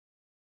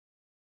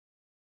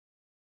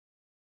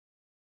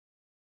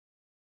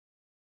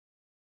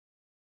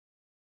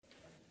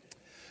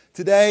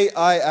Today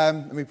I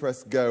am, let me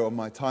press go on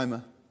my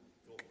timer.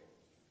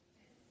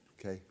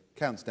 Okay,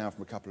 counts down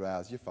from a couple of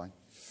hours, you're fine.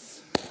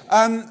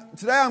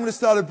 Today I'm going to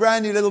start a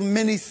brand new little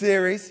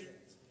mini-series.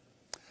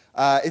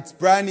 It's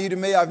brand new to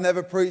me, I've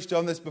never preached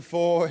on this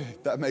before,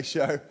 if that may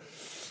show.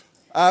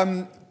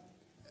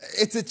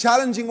 It's a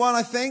challenging one,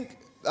 I think.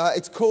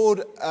 It's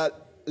called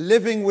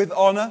Living with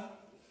Honor,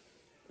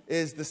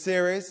 is the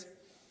series.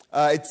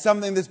 It's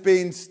something that's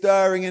been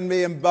stirring in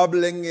me and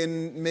bubbling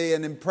in me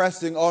and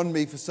impressing on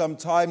me for some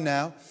time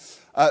now.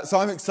 So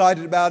I'm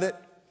excited about it.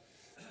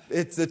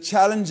 It's a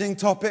challenging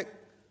topic,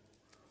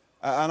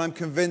 and I'm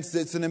convinced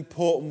it's an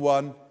important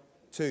one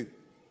too.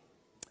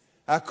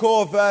 Our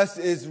core verse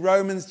is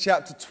Romans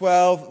chapter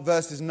 12,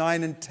 verses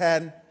 9 and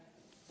 10,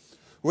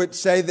 which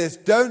say this: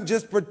 don't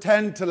just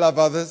pretend to love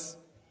others,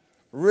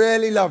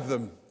 really love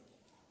them.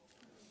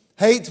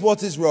 Hate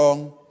what is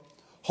wrong,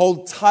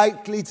 hold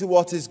tightly to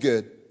what is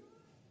good.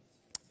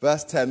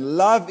 Verse 10,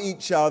 love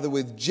each other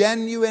with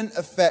genuine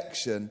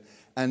affection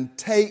and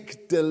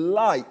take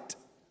delight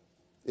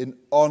in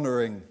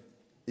honoring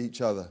each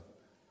other.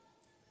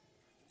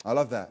 I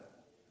love that.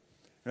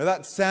 Now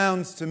that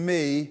sounds to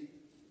me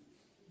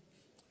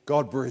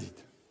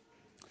God-breathed.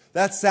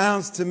 That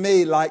sounds to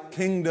me like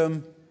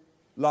kingdom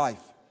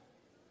life.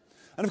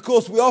 And of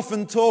course, we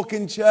often talk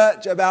in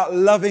church about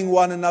loving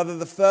one another,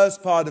 the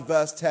first part of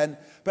verse 10.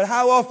 But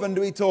how often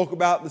do we talk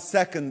about the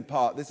second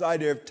part, this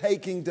idea of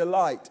taking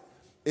delight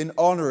in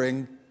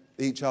honoring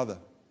each other?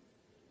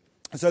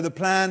 And so the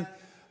plan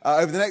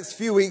over the next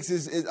few weeks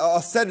is I'll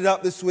set it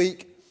up this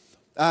week,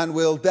 and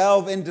we'll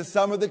delve into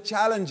some of the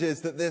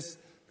challenges that this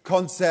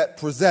concept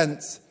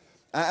presents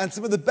and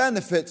some of the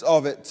benefits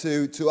of it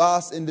to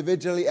us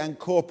individually and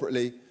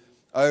corporately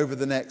over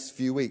the next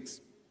few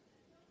weeks.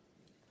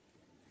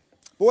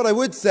 But what I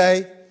would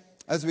say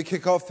as we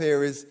kick off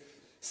here is,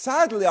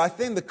 sadly, I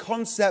think the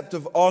concept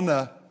of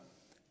honor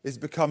is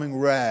becoming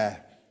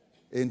rare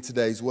in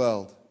today's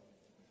world.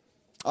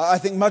 I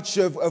think much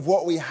of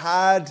what we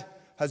had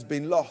has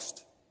been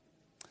lost.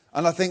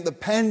 And I think the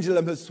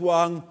pendulum has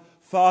swung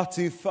far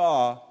too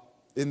far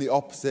in the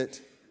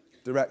opposite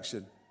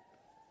direction.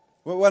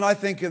 When I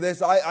think of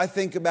this, I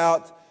think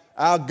about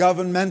our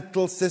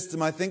governmental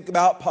system, I think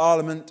about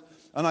Parliament,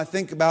 and I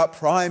think about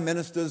Prime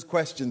Minister's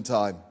question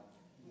time.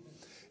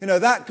 You know,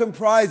 that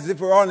comprises, if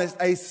we're honest,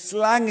 a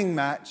slanging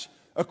match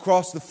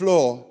across the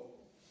floor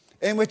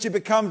in which it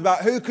becomes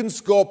about who can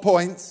score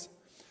points,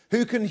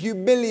 who can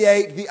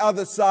humiliate the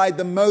other side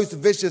the most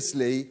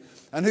viciously,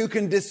 and who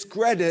can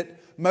discredit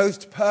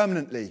most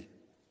permanently.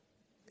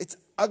 It's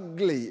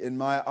ugly in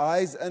my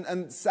eyes,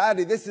 and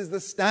sadly, this is the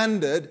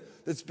standard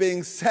that's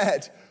being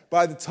set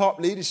by the top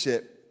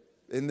leadership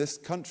in this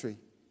country.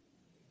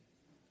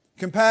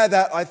 Compare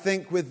that, I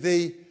think, with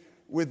the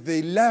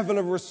level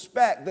of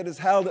respect that is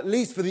held, at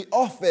least for the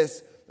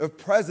office of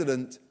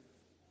president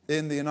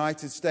in the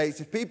United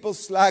States. If people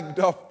slagged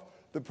off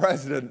the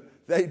president,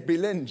 they'd be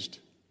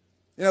lynched.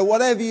 You know,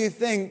 whatever you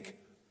think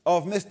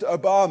of Mr.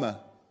 Obama,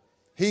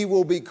 he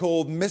will be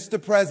called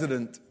Mr.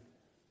 President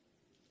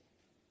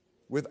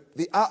with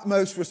the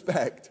utmost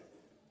respect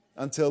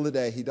until the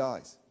day he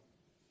dies.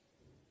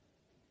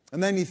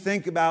 And then you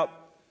think about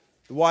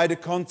the wider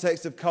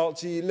context of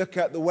culture. You look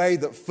at the way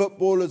that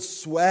footballers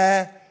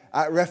swear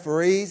at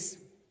referees.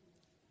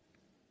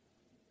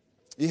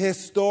 You hear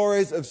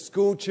stories of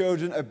school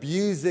children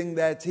abusing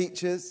their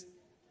teachers.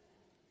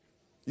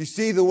 You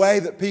see the way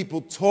that people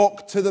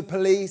talk to the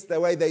police, the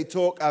way they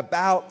talk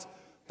about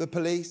the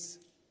police.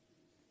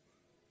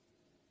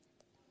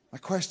 My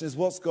question is,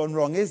 what's gone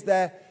wrong? Is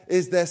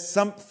there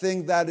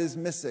something that is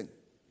missing?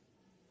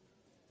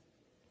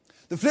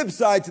 The flip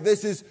side to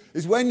this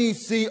is when you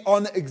see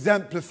honor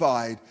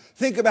exemplified.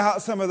 Think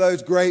about some of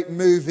those great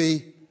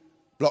movie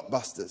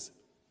blockbusters.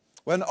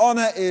 When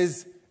honor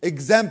is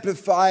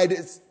exemplified,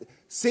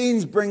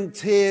 scenes bring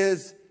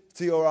tears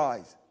to your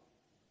eyes.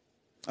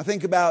 I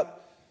think about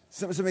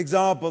some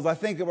examples. I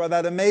think about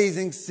that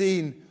amazing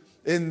scene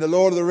in The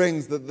Lord of the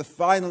Rings, the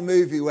final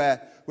movie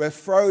where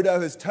Frodo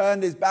has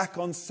turned his back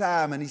on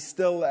Sam and he's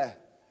still there.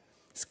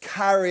 He's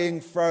carrying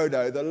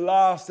Frodo, the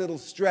last little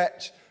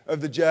stretch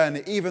of the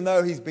journey, even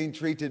though he's been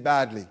treated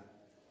badly.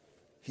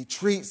 He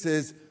treats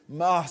his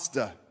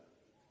master.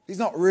 He's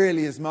not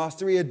really his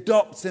master. He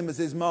adopts him as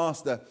his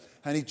master,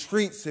 and he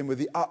treats him with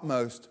the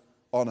utmost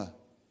honor.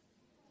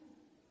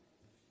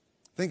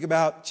 Think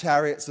about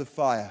Chariots of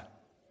Fire.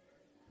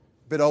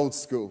 A bit old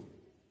school.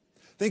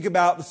 Think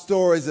about the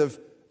stories of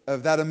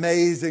that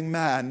amazing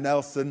man,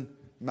 Nelson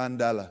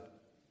Mandela,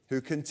 who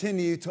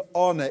continued to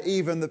honor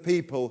even the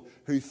people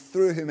who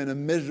threw him in a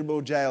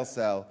miserable jail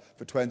cell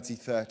for 20,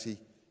 30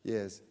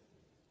 years.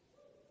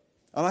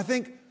 And I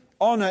think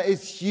honor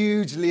is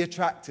hugely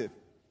attractive.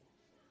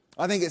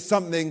 I think it's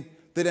something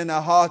that in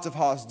our heart of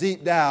hearts,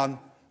 deep down,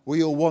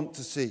 we all want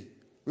to see.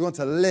 We want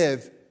to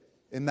live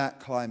in that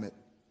climate.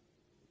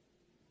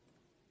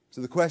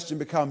 So the question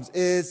becomes,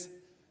 is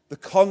the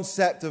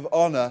concept of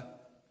honor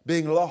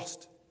being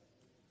lost?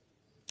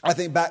 I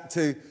think back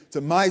to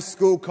my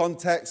school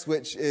context,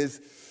 which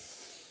is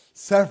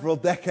several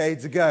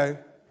decades ago,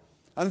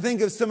 And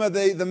think of some of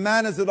the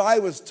manners that I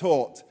was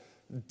taught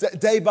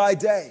day by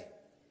day,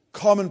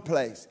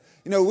 commonplace.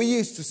 You know, we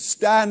used to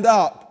stand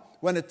up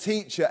when a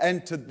teacher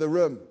entered the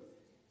room.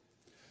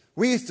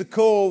 We used to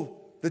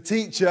call the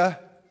teacher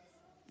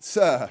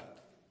sir.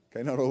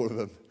 Okay, not all of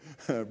them,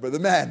 but the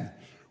men.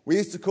 We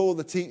used to call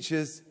the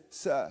teachers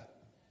sir.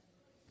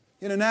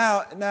 You know,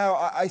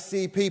 now I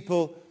see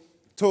people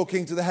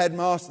talking to the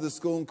headmaster of the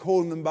school and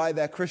calling them by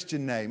their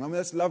Christian name. I mean,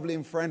 that's lovely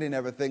and friendly and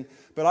everything,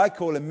 but I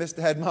call him Mr.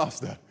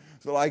 Headmaster.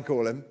 That's what I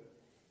call him.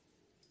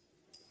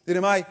 You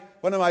know,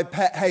 one of my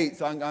pet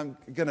hates, I'm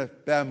going to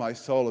bare my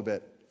soul a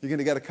bit. You're going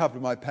to get a couple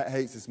of my pet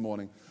hates this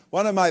morning.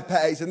 One of my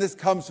pet hates, and this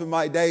comes from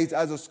my days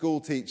as a school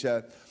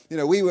teacher, you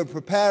know, we would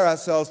prepare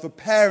ourselves for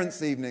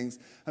parents' evenings,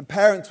 and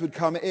parents would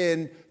come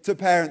in to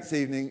parents'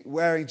 evening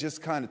wearing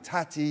just kind of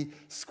tatty,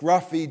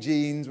 scruffy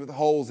jeans with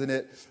holes in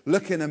it,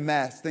 looking a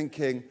mess,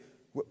 thinking,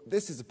 well,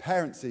 this is a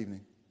parents'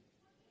 evening.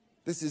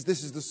 This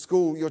is the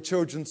school, your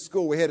children's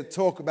school. We're here to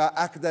talk about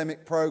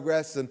academic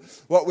progress and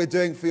what we're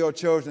doing for your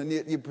children,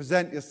 and you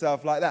present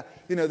yourself like that.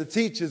 You know, the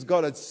teacher's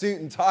got a suit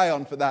and tie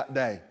on for that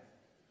day.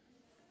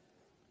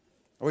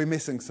 Are we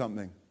missing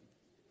something?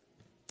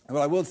 And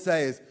what I will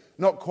say is,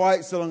 not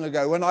quite so long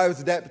ago, when I was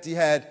a deputy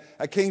head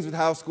at Kingswood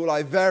House School,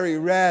 I very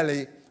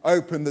rarely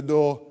opened the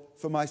door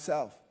for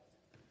myself.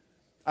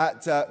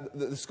 At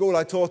the school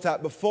I taught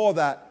at before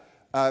that,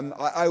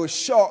 I was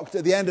shocked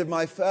at the end of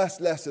my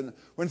first lesson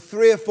when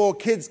 3 or 4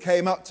 kids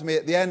came up to me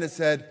at the end and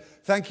said,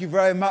 "Thank you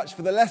very much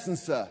for the lesson,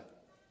 sir."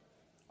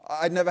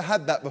 I'd never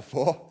had that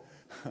before.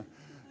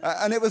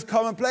 And it was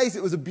commonplace.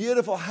 It was a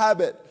beautiful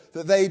habit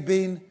that they'd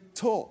been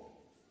taught.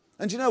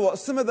 And you know what?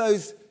 Some of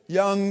those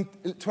young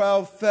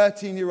 12,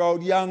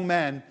 13-year-old young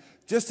men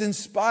just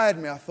inspired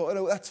me. I thought,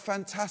 oh, that's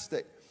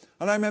fantastic.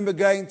 And I remember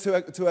going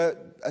to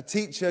a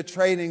teacher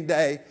training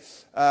day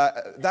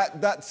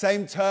that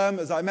same term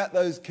as I met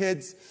those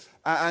kids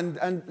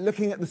and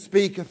looking at the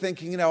speaker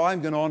thinking, you know,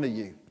 I'm going to honor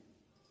you.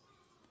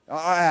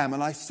 I am.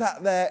 And I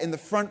sat there in the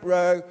front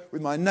row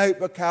with my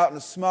notebook out and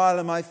a smile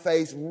on my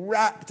face,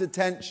 rapt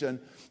attention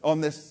on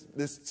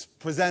this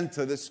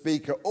presenter, this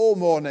speaker, all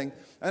morning.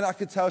 And I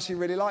could tell she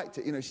really liked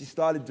it. You know, she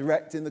started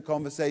directing the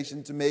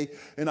conversation to me.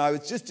 And I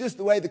was just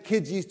the way the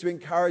kids used to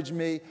encourage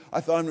me.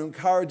 I thought, I'm going to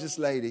encourage this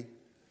lady.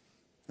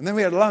 And then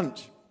we had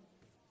lunch.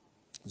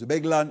 It was a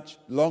big lunch,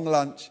 long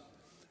lunch.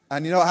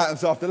 And you know what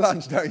happens after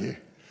lunch, don't you?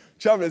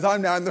 Trouble is,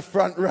 I'm now in the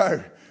front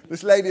row.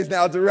 This lady is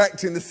now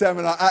directing the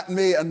seminar at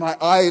me, and my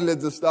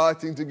eyelids are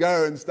starting to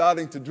go and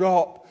starting to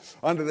drop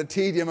under the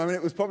tedium. I mean,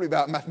 it was probably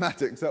about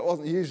mathematics, so it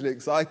wasn't hugely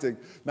exciting,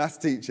 maths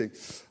teaching.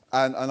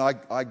 And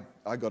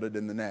I got it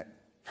in the neck.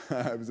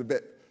 It was a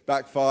bit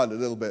backfired a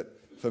little bit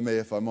for me,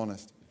 if I'm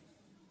honest.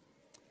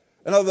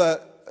 Another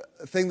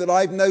thing that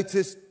I've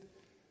noticed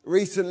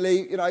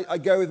recently, you know, I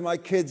go with my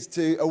kids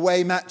to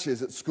away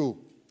matches at school,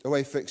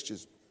 away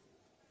fixtures.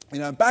 You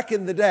know, back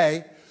in the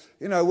day,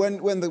 you know,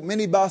 when the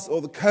minibus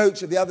or the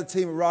coach of the other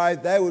team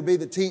arrived, there would be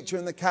the teacher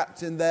and the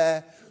captain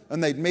there,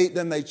 and they'd meet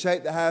them, they'd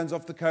shake their hands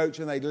off the coach,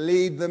 and they'd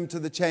lead them to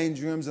the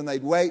change rooms, and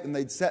they'd wait, and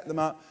they'd set them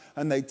up,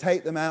 and they'd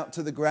take them out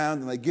to the ground,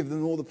 and they'd give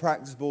them all the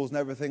practice balls and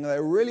everything, and they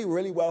were really,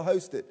 really well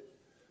hosted.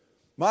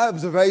 My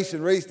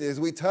observation recently is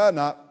we turn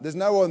up, there's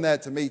no one there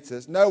to meet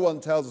us, no one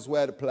tells us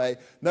where to play,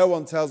 no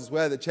one tells us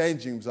where the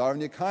changing rooms are,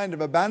 and you're kind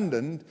of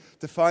abandoned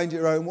to find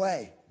your own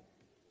way.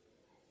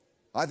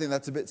 I think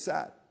that's a bit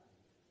sad.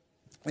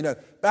 You know,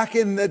 back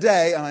in the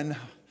day, and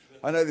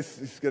I know this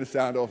is going to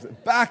sound awful,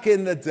 back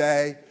in the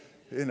day,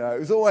 you know, it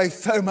was always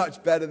so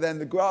much better then,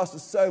 the grass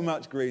was so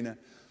much greener.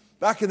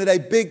 Back in the day,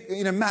 big,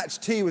 you know, match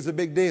tea was a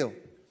big deal.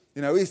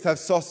 You know, we used to have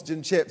sausage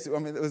and chips. I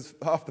mean, it was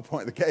half the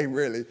point of the game,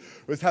 really,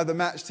 was have the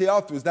match tea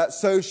afterwards. That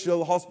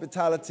social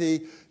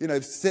hospitality, you know,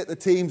 sit the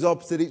teams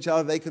opposite each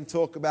other. They can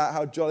talk about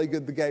how jolly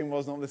good the game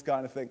was and all this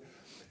kind of thing.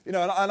 You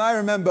know, and I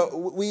remember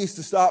we used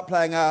to start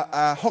playing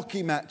our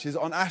hockey matches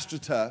on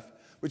AstroTurf,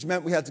 which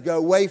meant we had to go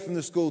away from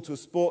the school to a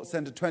sports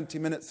centre 20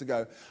 minutes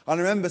ago. And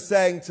I remember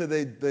saying to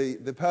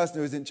the person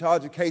who was in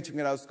charge of catering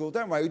at our school,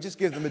 don't worry, we just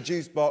give them a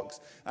juice box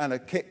and a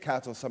Kit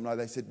Kat or something like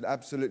that. They said,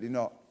 absolutely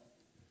not.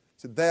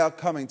 So they are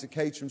coming to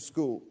Caterham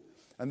School,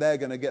 and they're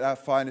going to get our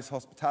finest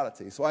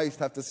hospitality. So I used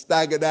to have to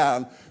stagger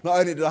down. Not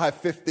only did I have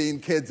 15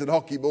 kids and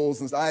hockey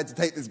balls, and I had to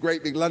take this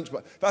great big lunch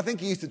box, but I think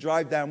he used to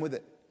drive down with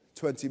it,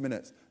 20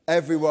 minutes.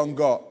 Everyone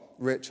got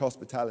rich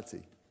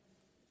hospitality.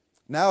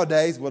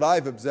 Nowadays, what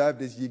I've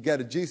observed is you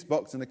get a juice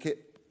box and a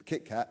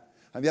Kit Kat,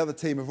 and the other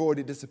team have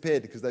already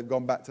disappeared because they've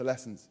gone back to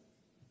lessons.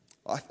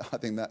 I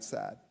think that's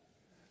sad.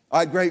 I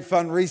had great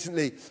fun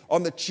recently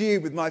on the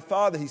tube with my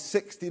father. He's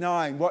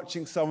 69,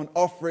 watching someone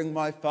offering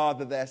my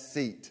father their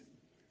seat.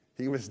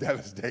 He was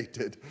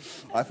devastated.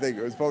 I think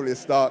it was probably a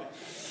stark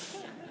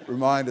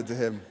reminder to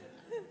him.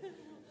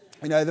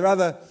 You know, there are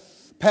other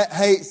pet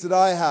hates that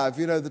I have.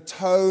 You know, the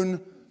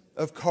tone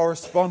of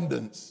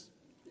correspondence,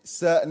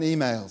 certain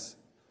emails.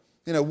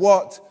 You know,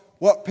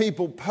 what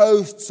people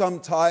post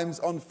sometimes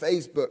on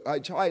Facebook. I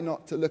try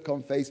not to look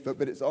on Facebook,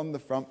 but it's on the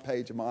front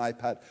page of my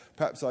iPad.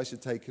 Perhaps I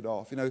should take it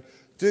off. You know,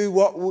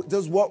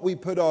 does what we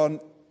put on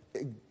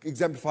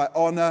exemplify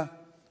honor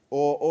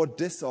or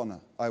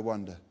dishonor, I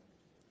wonder?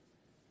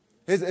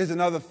 Here's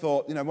another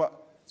thought. You know,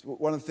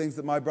 one of the things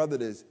that my brother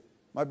does.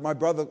 My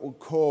brother will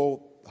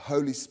call the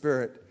Holy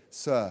Spirit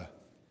Sir.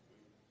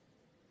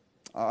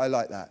 I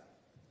like that.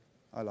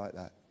 I like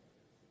that.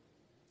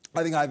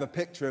 I think I have a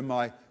picture in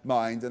my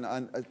mind,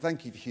 and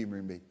thank you for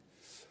humoring me.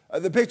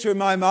 The picture in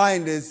my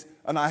mind is,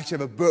 and I actually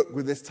have a book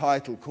with this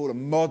title called A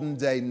Modern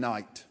Day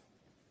Knight.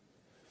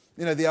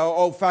 You know, the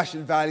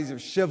old-fashioned values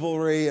of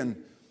chivalry and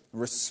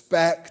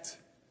respect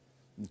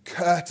and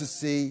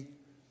courtesy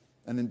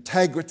and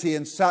integrity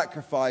and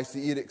sacrifice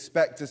that you'd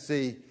expect to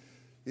see,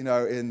 you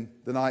know, in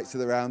the Knights of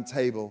the Round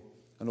Table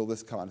and all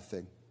this kind of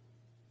thing.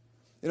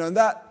 You know, and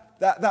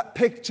that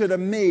picture to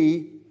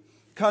me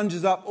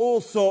conjures up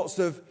all sorts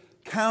of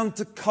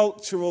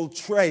countercultural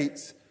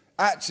traits,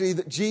 actually,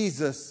 that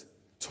Jesus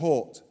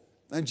taught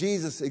and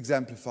Jesus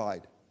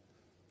exemplified.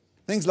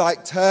 Things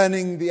like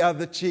turning the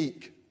other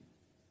cheek.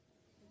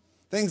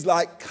 Things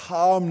like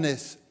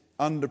calmness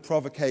under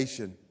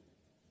provocation.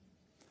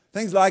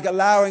 Things like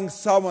allowing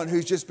someone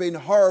who's just been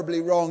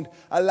horribly wronged,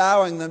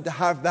 allowing them to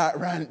have that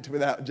rant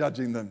without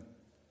judging them.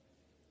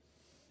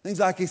 Things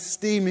like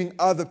esteeming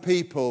other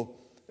people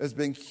as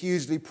being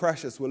hugely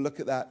precious. We'll look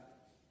at that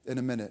in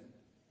a minute.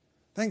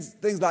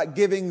 Things like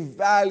giving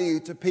value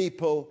to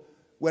people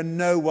when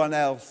no one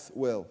else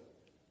will.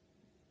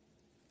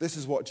 This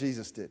is what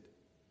Jesus did.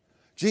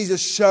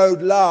 Jesus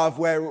showed love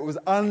where it was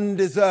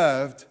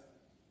undeserved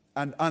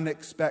and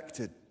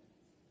unexpected.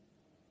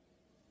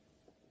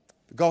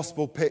 The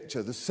gospel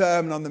picture, the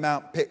Sermon on the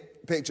Mount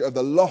picture of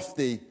the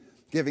lofty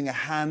giving a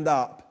hand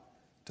up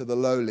to the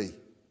lowly.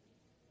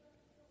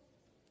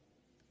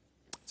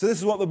 So this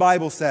is what the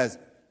Bible says.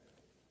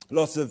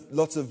 Lots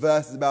of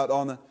verses about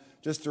honor.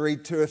 Just to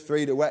read 2 or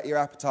 3 to whet your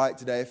appetite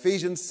today.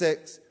 Ephesians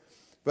 6,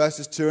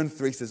 verses 2 and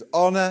 3 says,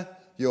 honor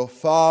your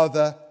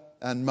father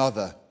and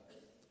mother.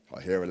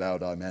 I hear a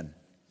loud amen.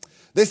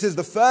 This is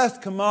the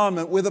first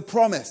commandment with a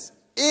promise.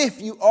 If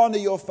you honor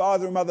your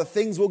father and mother,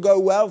 things will go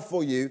well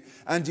for you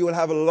and you will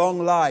have a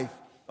long life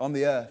on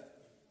the earth.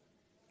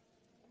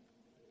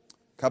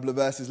 A couple of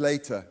verses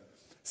later,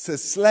 it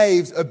says,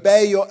 slaves,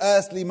 obey your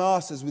earthly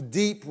masters with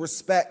deep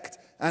respect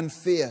and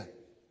fear.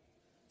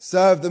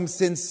 Serve them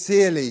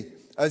sincerely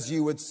as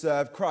you would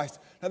serve Christ.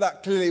 Now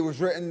that clearly was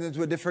written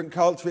into a different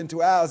culture,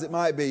 into ours. It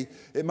might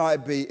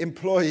be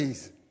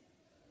employees.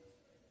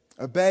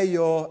 Obey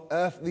your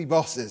earthly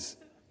bosses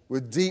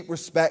with deep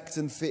respect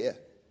and fear.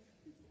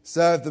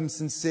 Serve them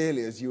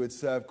sincerely as you would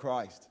serve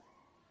Christ.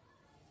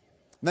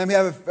 And then we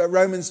have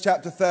Romans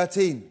chapter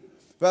 13.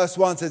 Verse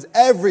 1 says,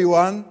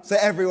 everyone, say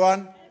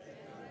everyone.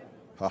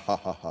 Ha ha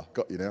ha ha,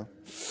 got you now.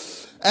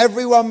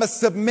 Everyone must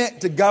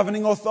submit to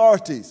governing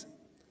authorities.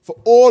 For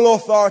all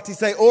authority,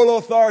 say all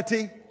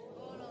authority,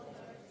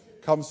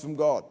 comes from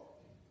God.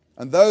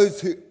 And those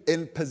who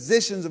in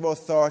positions of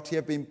authority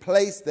have been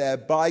placed there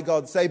by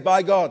God. Say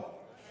by God.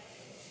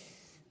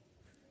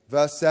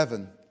 Verse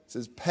 7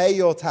 says, pay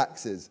your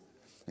taxes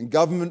and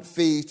government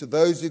fees to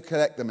those who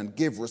collect them and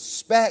give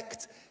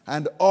respect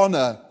and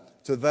honor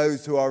to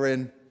those who are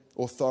in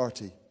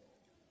authority.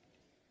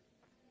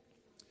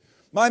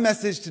 My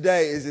message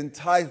today is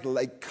entitled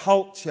A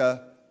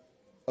Culture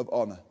of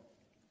Honor.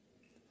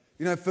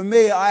 You know, for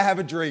me, I have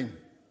a dream.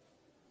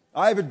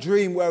 I have a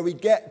dream where we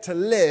get to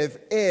live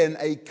in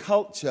a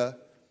culture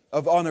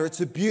of honor.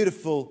 It's a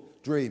beautiful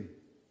dream.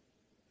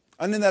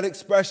 And in that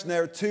expression,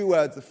 there are 2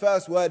 words. The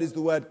first word is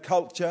the word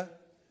culture,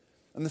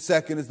 and the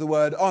second is the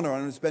word honor.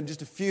 I'm going to spend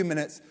just a few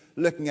minutes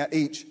looking at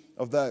each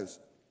of those.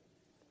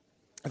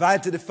 If I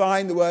had to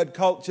define the word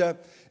culture,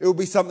 it would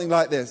be something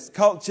like this.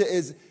 Culture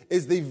is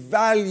the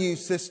value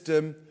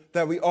system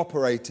that we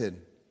operate in.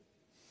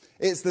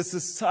 It's the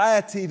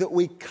society that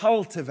we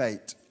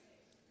cultivate.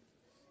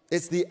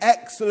 It's the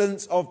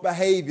excellence of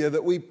behavior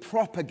that we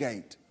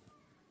propagate.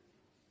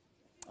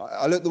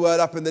 I looked the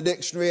word up in the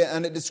dictionary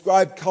and it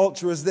described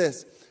culture as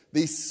this: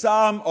 the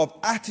sum of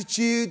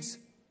attitudes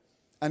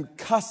and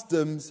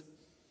customs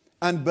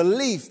and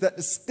beliefs that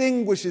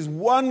distinguishes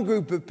one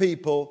group of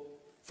people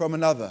from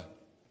another.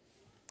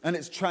 And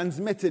it's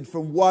transmitted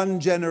from one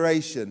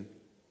generation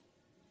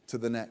to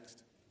the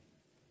next.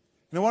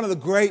 You know, one of the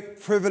great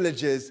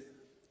privileges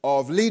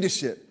of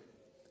leadership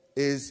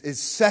is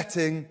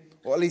setting,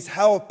 or at least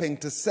helping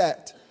to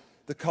set,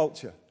 the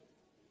culture.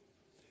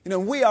 You know,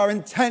 we are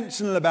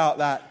intentional about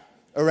that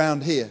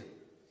around here.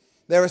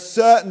 There are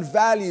certain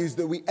values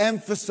that we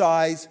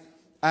emphasize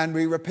and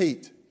we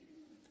repeat.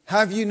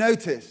 Have you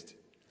noticed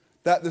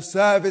that the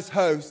service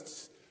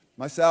hosts,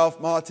 myself,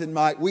 Martin,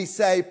 Mike, we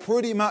say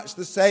pretty much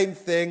the same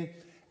thing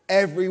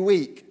every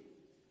week?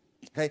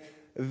 Okay?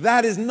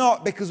 That is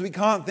not because we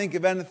can't think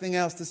of anything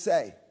else to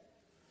say.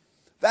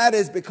 That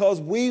is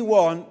because we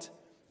want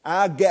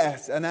our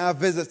guests and our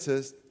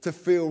visitors to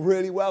feel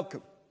really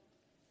welcome.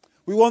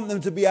 We want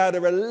them to be able to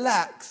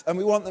relax, and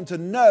we want them to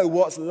know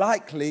what's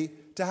likely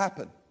to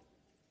happen.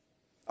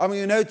 I mean,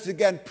 you notice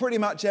again, pretty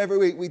much every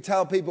week we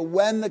tell people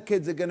when the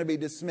kids are going to be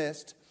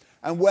dismissed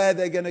and where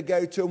they're going to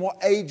go to and what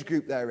age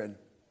group they're in.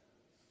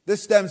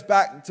 This stems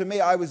back to me.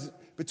 I was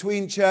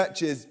between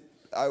churches.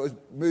 I was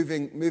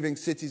moving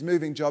cities,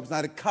 moving jobs, and I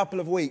had a couple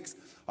of weeks.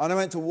 And I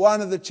went to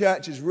one of the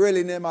churches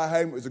really near my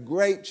home. It was a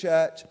great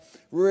church,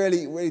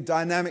 really, really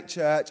dynamic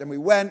church. And we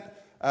went.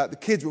 The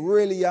kids were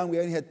really young. We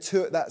only had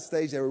 2 at that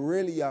stage. They were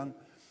really young.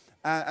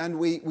 And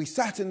we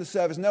sat in the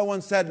service. No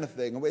one said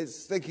anything. And we were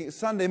thinking, it's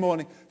Sunday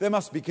morning. There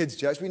must be kids'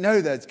 church. We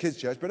know there's kids'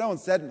 church, but no one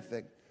said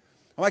anything.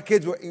 And my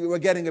kids were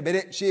getting a bit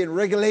itchy and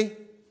wriggly.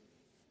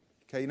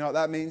 Okay, you know what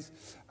that means?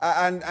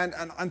 And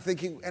I'm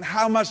thinking, and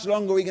how much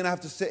longer are we going to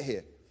have to sit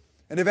here?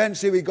 And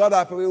eventually we got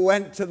up and we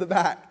went to the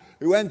back.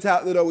 We went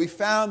out the door. We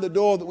found the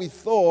door that we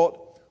thought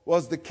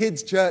was the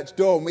kids' church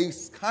door. And we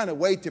kind of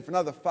waited for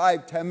another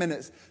 5-10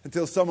 minutes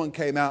until someone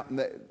came out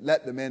and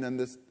let them in. And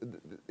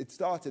it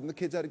started. And the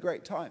kids had a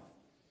great time.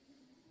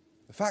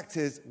 The fact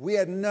is, we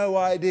had no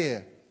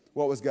idea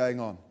what was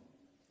going on.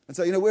 And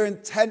so, we're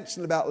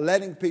intentional about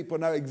letting people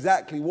know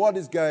exactly what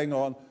is going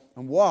on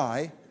and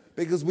why.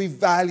 Because we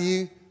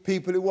value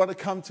people who want to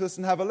come to us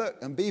and have a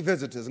look and be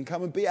visitors and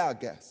come and be our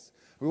guests.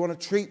 We want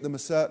to treat them a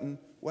certain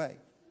way.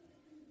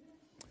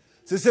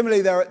 So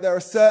similarly, there are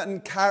certain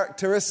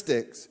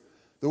characteristics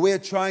that we are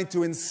trying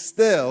to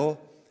instill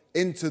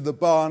into the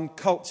barn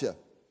culture.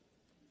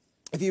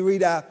 If you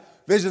read our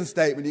vision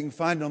statement, you can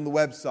find it on the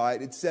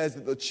website. It says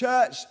that the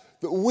church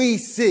that we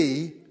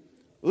see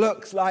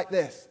looks like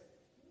this.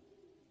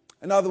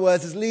 In other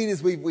words, as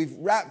leaders, we've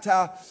wrapped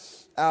our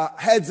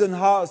heads and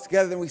hearts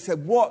together and we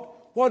said, what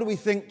do we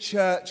think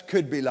church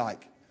could be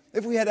like?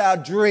 If we had our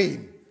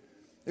dream,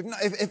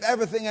 if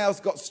everything else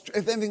got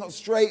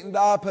straightened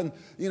up and,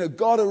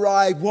 God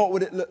arrived, what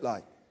would it look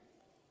like?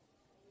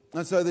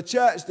 And so the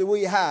church that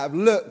we have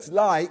looks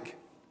like,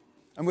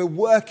 and we're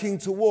working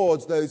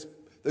towards those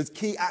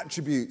key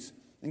attributes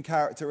and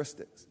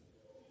characteristics.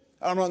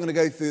 I'm not going to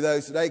go through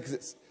those today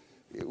because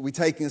we're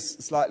taking us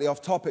slightly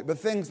off topic, but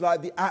things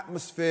like the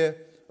atmosphere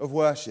of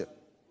worship.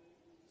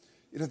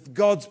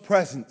 God's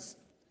presence.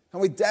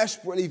 And we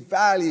desperately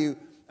value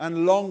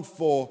and long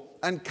for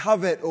and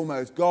covet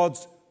almost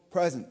God's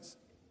presence.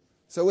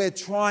 So we're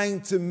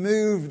trying to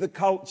move the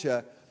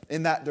culture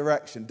in that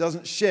direction. It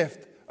doesn't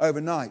shift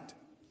overnight.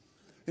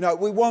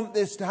 We want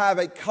this to have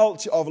a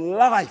culture of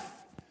life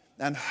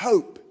and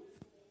hope.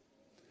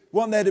 We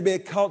want there to be a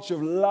culture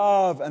of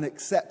love and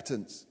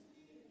acceptance.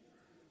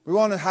 We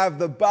want to have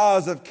the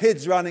buzz of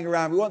kids running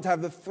around. We want to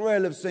have the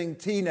thrill of seeing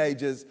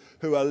teenagers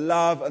who are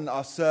love and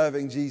are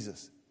serving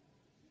Jesus.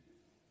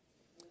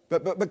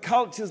 But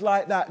cultures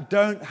like that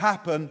don't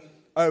happen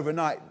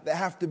overnight. They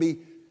have to be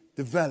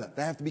developed.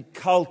 They have to be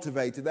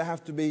cultivated. They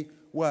have to be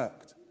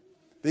worked.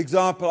 The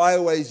example I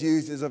always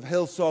use is of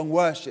Hillsong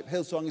worship.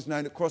 Hillsong is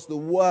known across the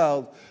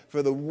world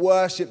for the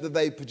worship that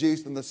they've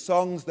produced and the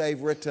songs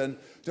they've written.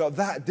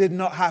 That did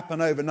not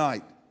happen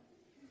overnight.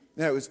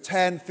 It was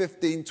 10,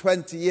 15,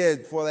 20 years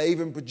before they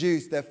even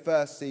produced their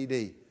first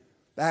CD.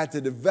 They had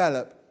to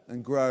develop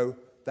and grow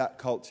that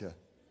culture.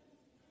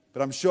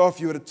 But I'm sure if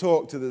you were to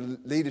talk to the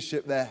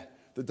leadership there,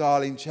 the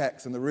Darlene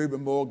Czechs and the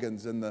Reuben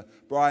Morgans and the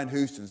Brian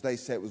Houstons, they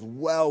say it was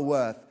well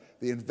worth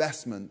the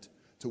investment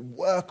to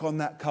work on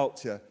that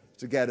culture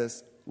to get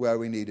us where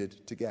we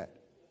needed to get.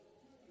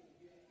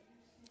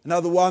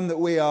 Another one that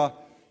we are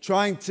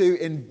trying to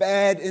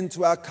embed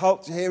into our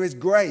culture here is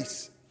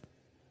grace.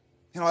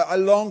 I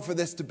long for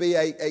this to be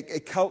a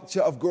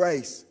culture of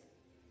grace,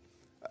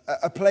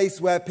 a place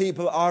where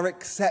people are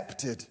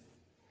accepted,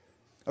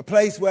 a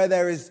place where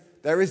there is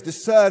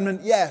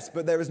discernment, yes,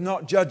 but there is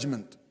not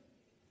judgment,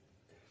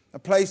 a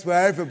place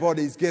where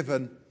everybody's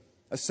given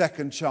a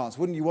second chance.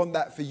 Wouldn't you want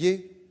that for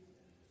you?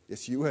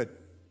 Yes, you would.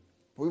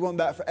 We want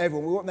that for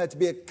everyone. We want there to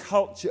be a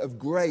culture of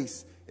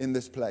grace in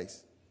this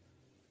place,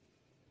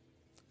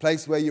 a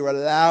place where you're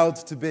allowed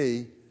to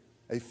be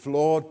a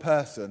flawed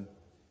person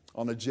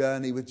on a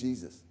journey with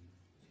Jesus.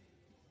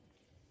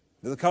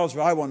 The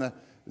culture I want to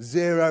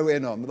zero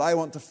in on, that I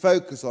want to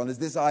focus on, is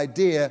this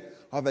idea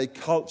of a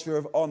culture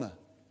of honor.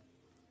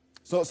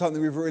 It's not something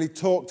we've really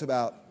talked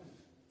about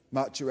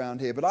much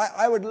around here, but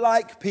I would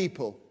like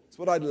people, it's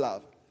what I'd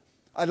love.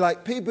 I'd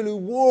like people who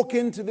walk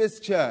into this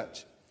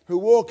church, who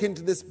walk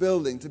into this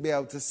building, to be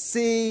able to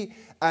see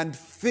and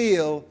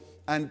feel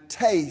and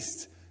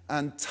taste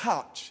and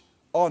touch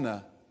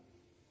honor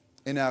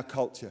in our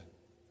culture.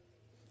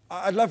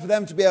 I'd love for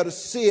them to be able to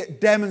see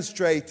it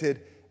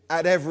demonstrated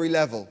at every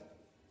level.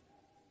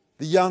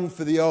 The young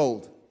for the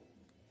old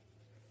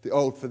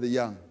for the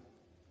young.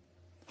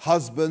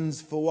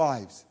 Husbands for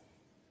wives.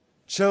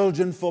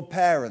 Children for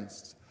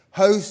parents.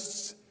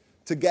 Hosts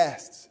to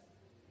guests.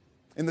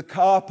 In the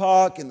car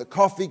park, in the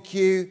coffee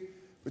queue,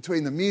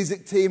 between the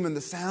music team and the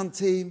sound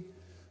team,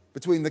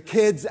 between the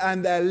kids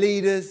and their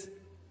leaders,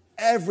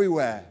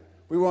 everywhere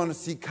we want to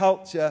see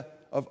culture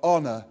of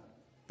honor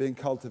being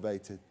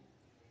cultivated.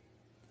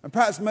 And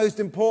perhaps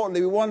most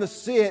importantly, we want to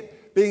see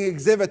it being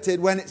exhibited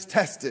when it's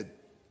tested.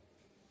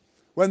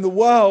 When the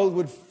world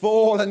would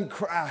fall and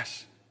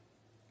crash.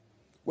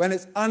 When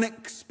it's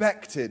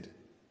unexpected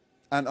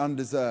and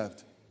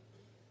undeserved.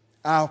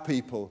 Our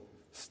people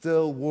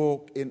still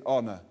walk in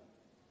honor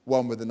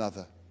one with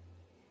another.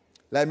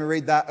 Let me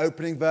read that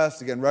opening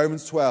verse again,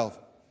 Romans 12,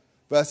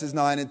 verses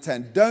 9 and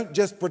 10. Don't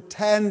just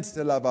pretend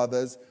to love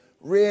others,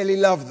 really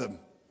love them.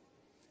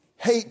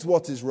 Hate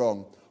what is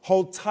wrong.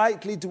 Hold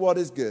tightly to what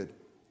is good.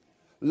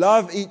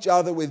 Love each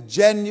other with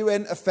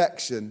genuine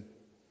affection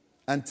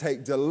and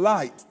take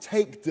delight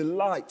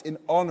in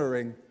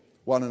honoring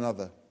one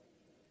another.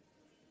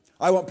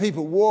 I want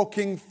people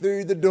walking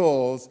through the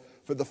doors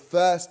for the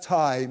first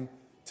time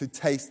to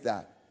taste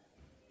that.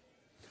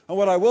 And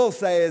what I will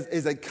say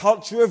is a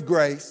culture of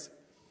grace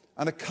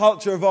and a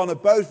culture of honor,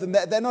 both of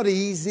them, they're not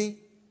easy.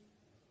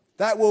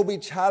 That will be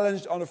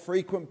challenged on a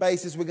frequent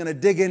basis. We're going to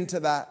dig into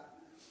that.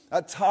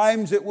 At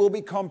times it will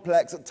be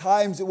complex. At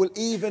times it will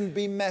even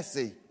be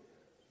messy.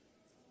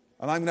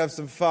 And I'm going to have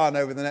some fun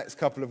over the next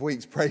couple of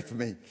weeks, pray for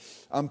me,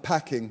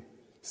 unpacking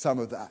some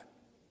of that.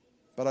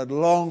 But I'd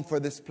long for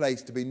this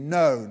place to be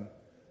known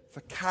for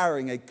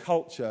carrying a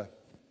culture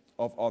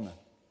of honor.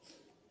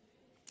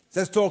 So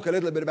let's talk a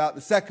little bit about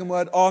the second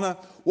word, honor.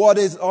 What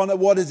is honor?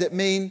 What does it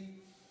mean?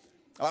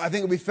 I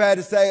think it would be fair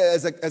to say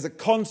as a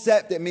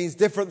concept, it means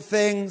different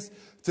things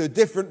to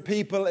different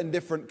people in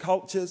different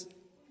cultures.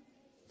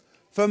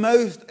 For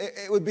most,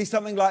 it would be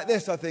something like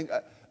this, I think,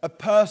 a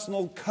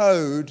personal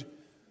code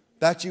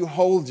that you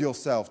hold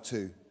yourself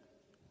to.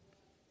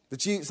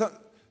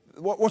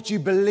 What you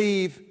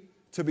believe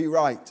to be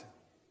right.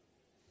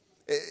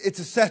 It's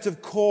a set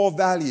of core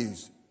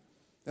values.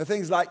 There are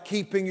things like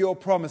keeping your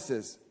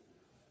promises,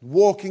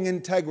 walking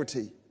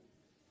integrity,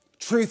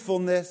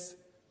 truthfulness,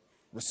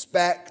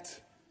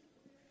 respect,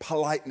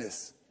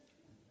 politeness.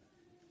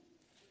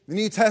 The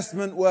New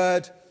Testament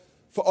word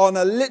for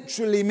honor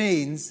literally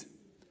means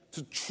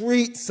to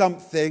treat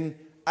something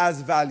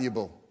as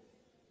valuable,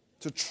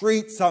 to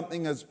treat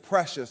something as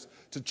precious,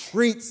 to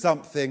treat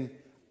something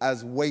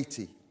as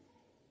weighty.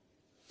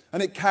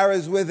 And it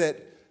carries with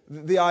it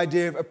the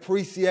idea of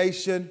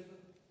appreciation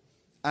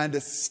and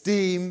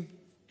esteem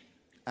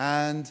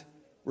and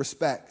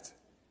respect.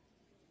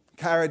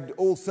 Carried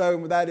also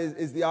with that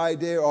is the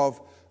idea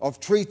of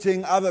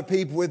treating other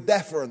people with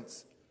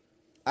deference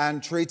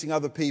and treating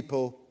other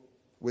people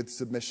with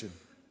submission.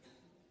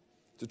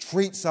 To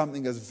treat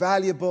something as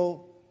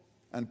valuable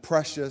and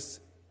precious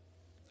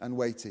and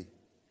weighty.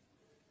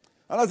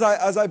 And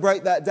as I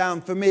break that down,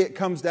 for me it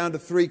comes down to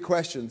three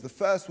questions. The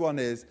first one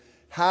is,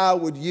 how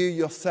would you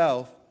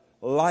yourself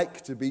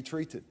like to be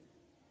treated?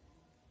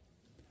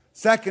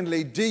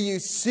 Secondly, do you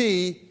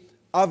see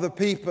other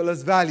people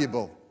as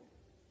valuable?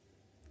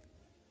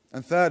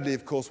 And thirdly,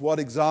 of course, what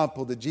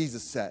example did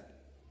Jesus set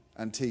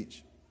and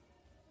teach?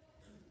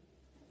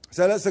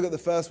 So let's look at the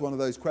first one of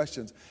those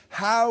questions.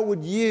 How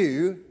would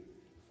you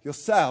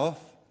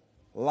yourself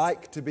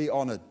like to be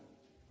honored?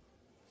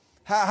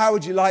 How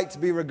would you like to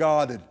be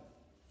regarded?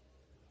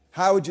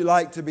 How would you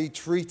like to be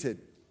treated?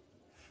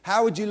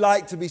 How would you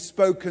like to be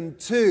spoken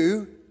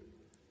to?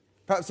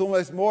 Perhaps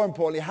almost more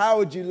importantly, how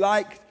would you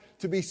like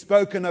to be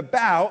spoken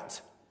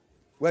about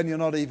when you're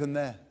not even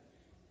there?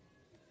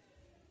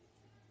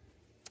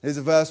 Here's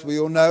a verse we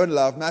all know and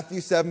love,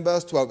 Matthew 7,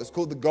 verse 12. It's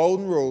called the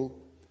Golden Rule.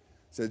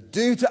 It says,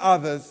 do to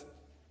others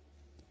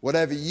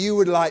whatever you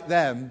would like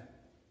them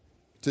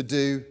to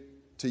do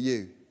to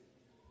you.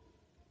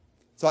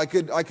 So I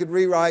could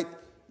rewrite,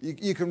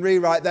 you can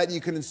rewrite that.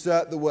 You can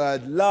insert the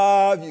word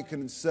love. You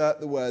can insert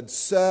the word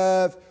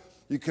serve.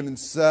 You can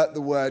insert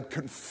the word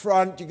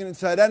confront. You can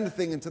insert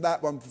anything into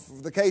that one.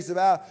 For the case of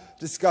our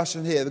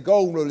discussion here, the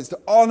golden rule is to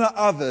honor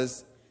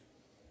others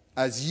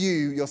as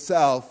you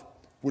yourself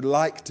would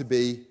like to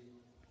be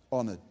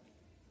honored.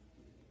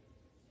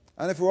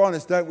 And if we're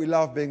honest, don't we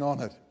love being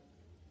honored?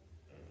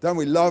 Don't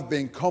we love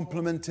being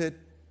complimented?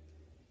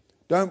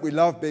 Don't we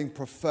love being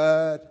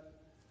preferred?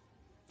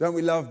 Don't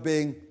we love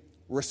being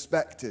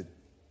respected?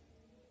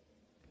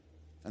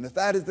 And if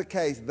that is the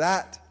case,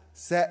 that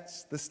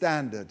sets the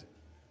standard.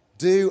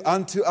 Do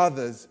unto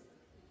others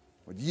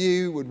what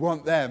you would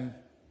want them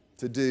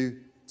to do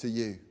to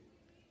you.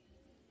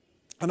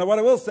 And what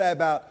I will say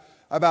about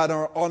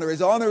our honor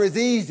is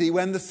easy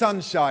when the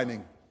sun's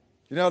shining.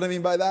 You know what I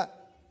mean by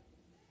that?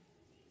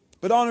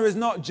 But honor is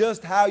not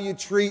just how you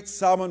treat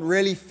someone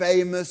really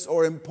famous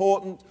or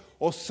important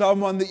or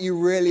someone that you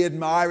really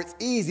admire. It's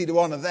easy to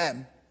honor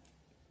them.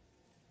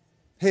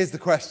 Here's the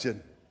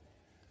question.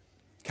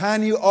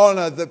 Can you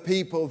honor the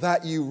people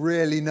that you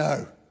really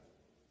know?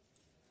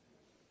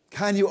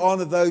 Can you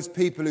honor those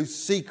people whose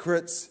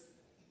secrets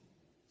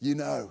you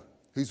know,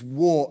 whose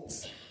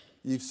warts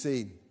you've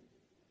seen?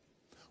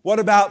 What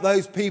about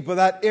those people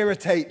that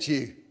irritate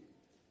you?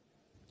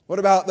 What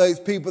about those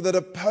people that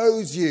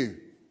oppose you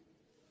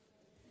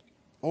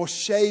or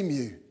shame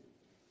you?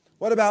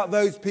 What about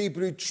those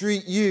people who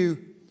treat you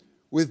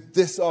with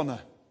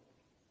dishonor?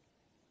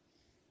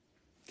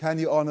 Can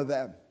you honor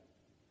them?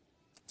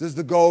 Does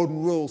the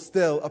golden rule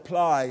still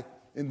apply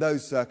in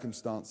those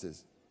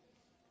circumstances?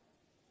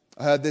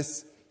 I heard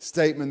this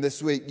statement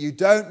this week. You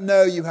don't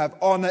know you have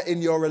honor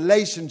in your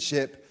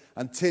relationship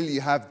until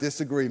you have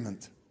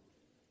disagreement.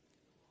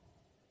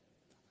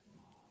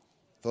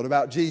 Thought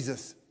about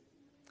Jesus.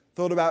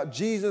 Thought about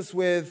Jesus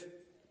with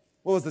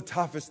What was the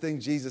toughest thing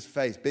Jesus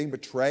faced? Being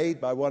betrayed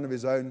by one of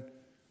his own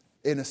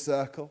inner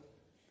circle?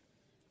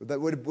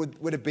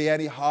 Would it be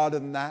any harder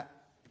than that,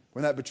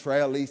 when that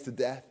betrayal leads to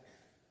death?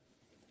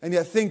 And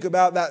yet think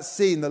about that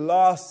scene, the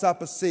Last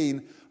Supper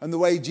scene, and the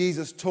way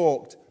Jesus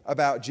talked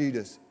about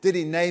Judas. Did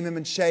he name him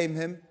and shame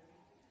him?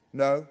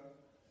 No.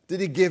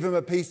 Did he give him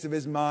a piece of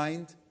his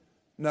mind?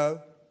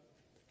 No.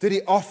 Did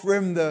he offer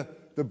him the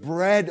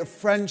bread of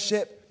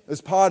friendship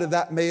as part of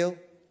that meal?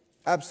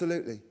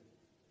 Absolutely.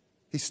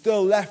 He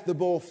still left the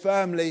ball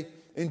firmly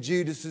in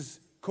Judas's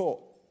court.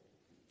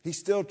 He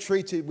still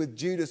treated with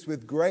Judas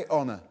with great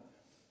honor,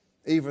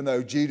 even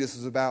though Judas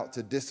was about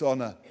to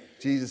dishonor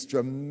Jesus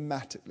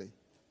dramatically.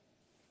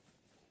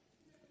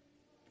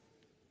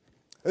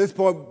 At this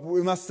point,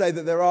 we must say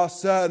that there are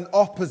certain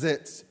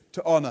opposites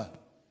to honor.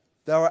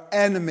 There are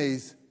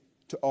enemies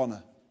to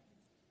honor.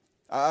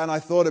 And I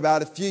thought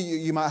about a few,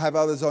 you might have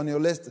others on your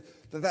list.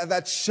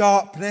 That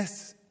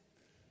sharpness,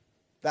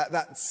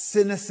 that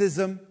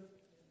cynicism,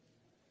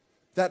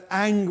 that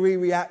angry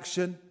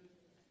reaction,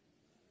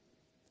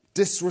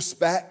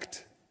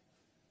 disrespect,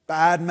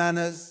 bad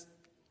manners.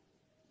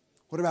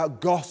 What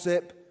about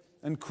gossip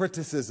and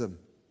criticism?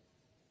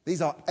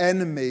 These are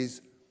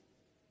enemies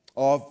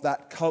of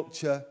that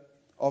culture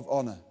of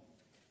honor.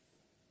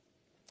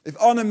 If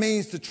honor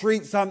means to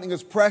treat something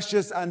as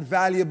precious and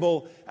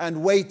valuable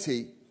and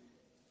weighty,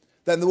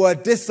 then the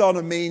word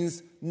dishonor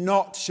means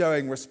not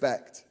showing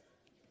respect,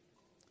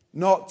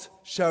 not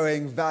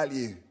showing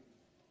value.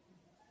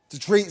 To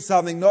treat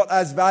something not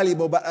as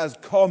valuable but as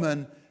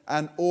common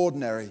and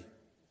ordinary.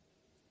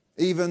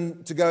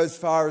 Even to go as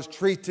far as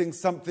treating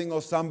something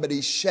or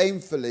somebody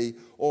shamefully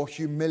or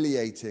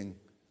humiliating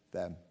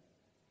them.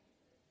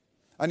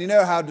 And you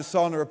know how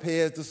dishonor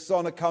appears.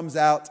 Dishonor comes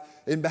out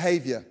in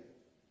behavior.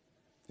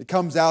 It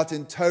comes out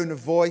in tone of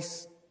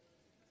voice,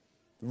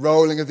 the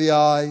rolling of the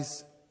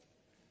eyes,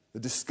 the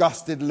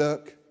disgusted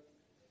look,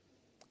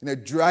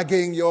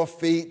 dragging your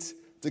feet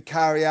to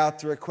carry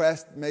out a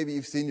request. Maybe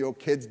you've seen your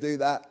kids do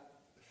that.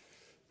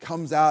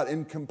 Comes out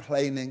in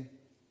complaining.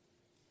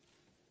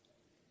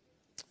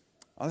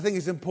 I think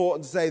it's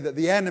important to say that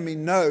the enemy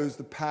knows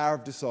the power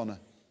of dishonor.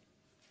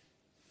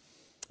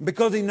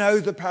 Because he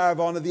knows the power of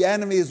honor, the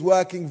enemy is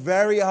working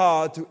very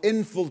hard to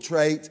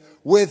infiltrate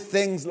with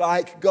things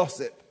like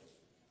gossip,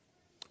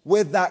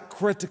 with that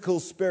critical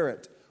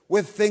spirit,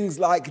 with things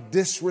like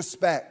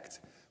disrespect,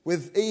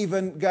 with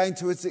even going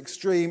to its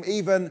extreme,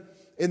 even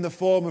in the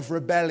form of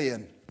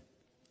rebellion.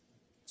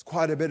 There's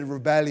quite a bit of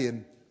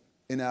rebellion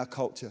in our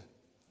culture.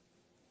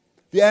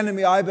 The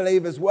enemy, I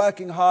believe, is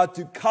working hard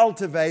to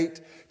cultivate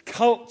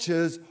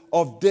cultures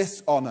of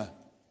dishonor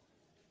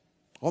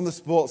on the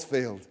sports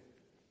field,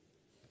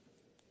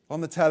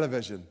 on the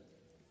television,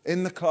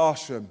 in the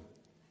classroom,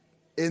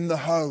 in the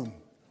home,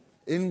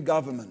 in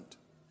government.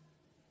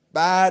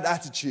 Bad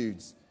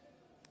attitudes,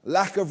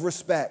 lack of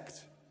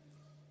respect,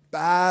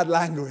 bad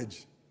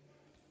language,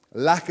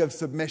 lack of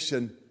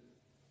submission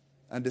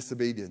and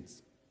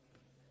disobedience.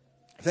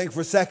 Think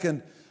for a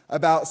second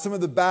about some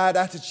of the bad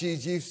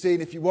attitudes you've seen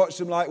if you watch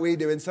them like we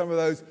do in some of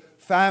those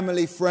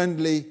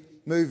family-friendly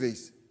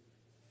movies.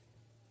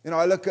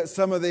 I look at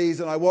some of these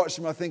and I watch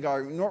them, I think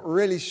I'm not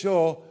really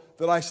sure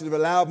that I should have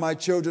allowed my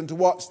children to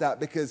watch that,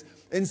 because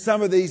in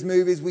some of these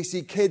movies we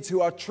see kids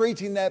who are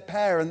treating their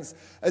parents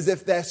as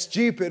if they're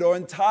stupid or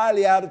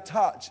entirely out of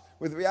touch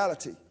with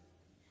reality.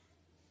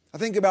 I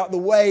think about the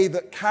way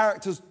that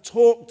characters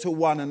talk to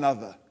one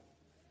another.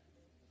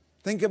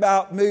 Think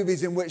about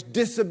movies in which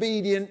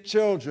disobedient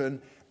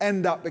children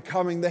end up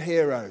becoming the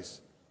heroes.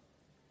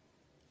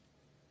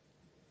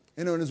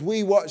 And as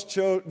we watch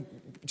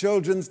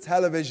children's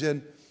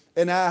television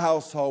in our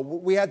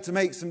household, we had to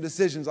make some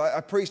decisions. I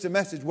preached a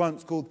message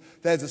once called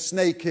 "There's a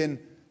Snake in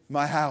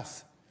My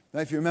House." I don't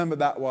know if you remember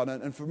that one.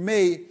 And for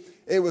me,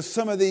 it was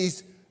some of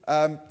these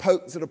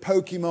sort of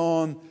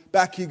Pokemon,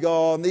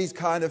 Bakugan, these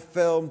kind of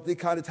films, these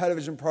kind of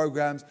television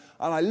programs.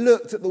 And I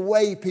looked at the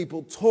way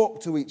people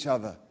talk to each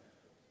other.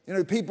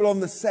 People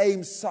on the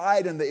same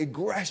side, and the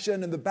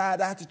aggression and the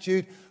bad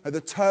attitude and the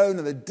tone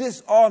and the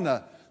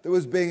dishonor that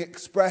was being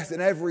expressed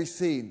in every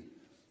scene.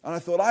 And I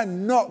thought,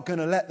 I'm not going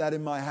to let that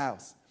in my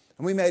house.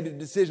 And we made a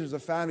decision as a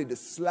family to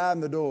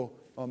slam the door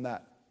on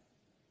that.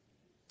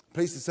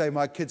 Pleased to say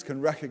my kids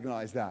can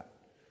recognize that.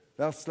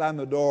 They'll slam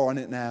the door on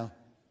it now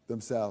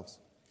themselves.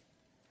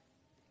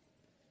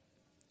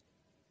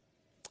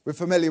 We're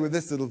familiar with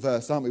this little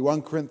verse, aren't we?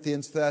 1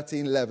 Corinthians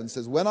 13:11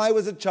 says, "When I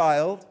was a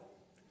child,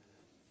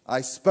 I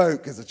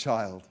spoke as a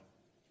child.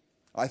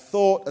 I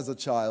thought as a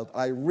child.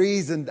 I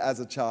reasoned as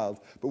a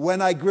child. But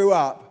when I grew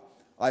up,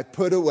 I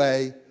put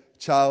away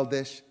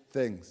childish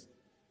things."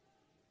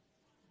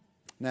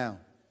 Now,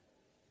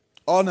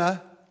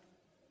 honor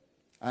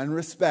and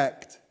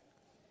respect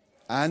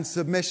and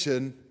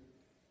submission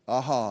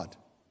are hard.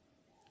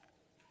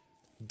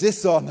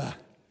 Dishonor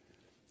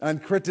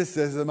and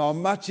criticism are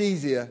much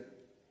easier,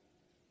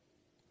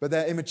 but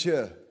they're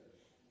immature.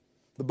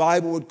 The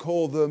Bible would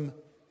call them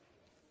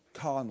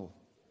carnal.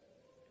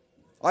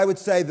 I would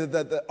say that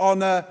the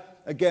honor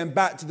again,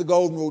 back to the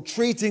golden rule,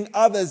 treating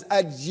others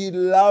as you'd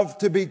love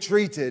to be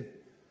treated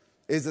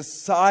is a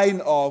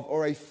sign of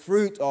or a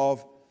fruit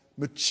of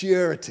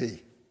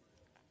maturity.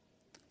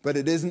 But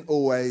it isn't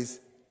always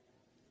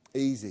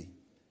easy.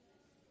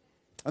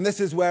 And this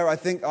is where I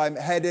think I'm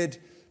headed,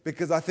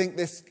 because I think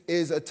this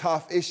is a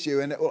tough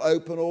issue and it will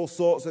open all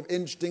sorts of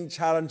interesting,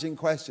 challenging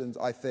questions,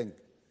 I think.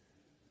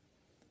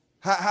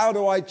 How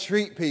do I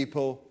treat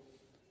people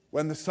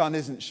when the sun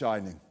isn't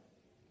shining?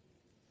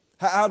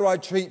 How do I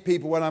treat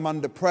people when I'm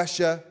under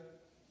pressure,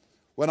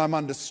 when I'm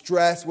under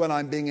stress, when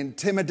I'm being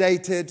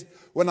intimidated,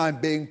 when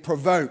I'm being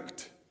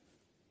provoked?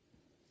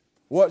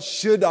 What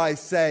should I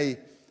say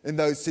in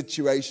those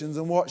situations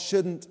and what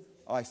shouldn't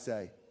I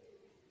say?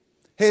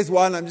 Here's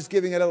one, I'm just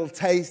giving a little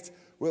taste.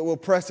 We'll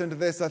press into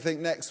this, I think,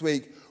 next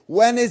week.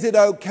 When is it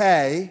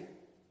okay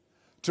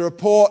to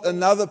report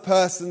another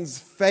person's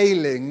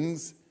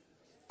failings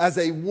as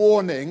a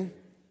warning?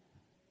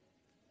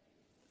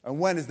 And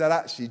when is that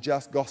actually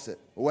just gossip?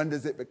 Or when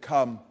does it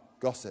become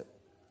gossip?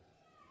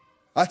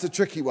 That's a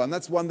tricky one.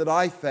 That's one that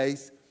I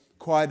face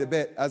quite a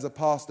bit as a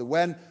pastor.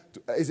 When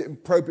is it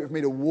appropriate for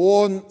me to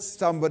warn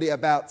somebody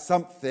about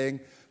something?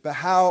 But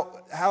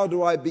how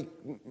do I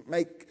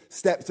make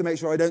steps to make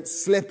sure I don't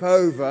slip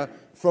over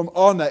from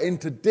honor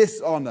into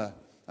dishonor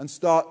and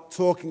start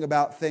talking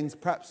about things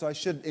perhaps I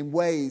shouldn't, in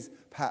ways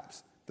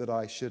perhaps that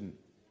I shouldn't?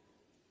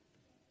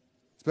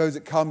 I suppose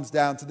it comes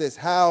down to this.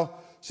 How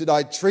should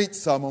I treat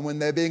someone when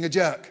they're being a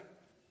jerk?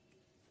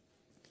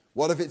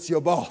 What if it's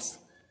your boss?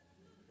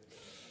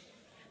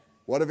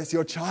 What if it's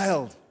your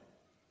child?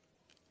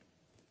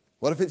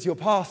 What if it's your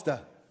pastor?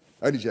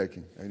 Only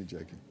joking, only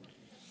joking.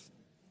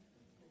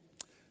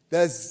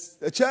 There's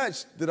a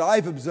church that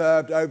I've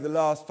observed over the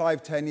last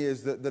 5-10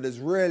 years that has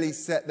really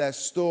set their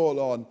stall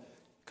on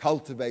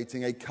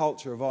cultivating a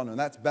culture of honor, and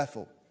that's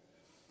Bethel.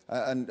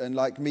 And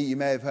like me, you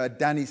may have heard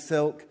Danny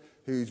Silk,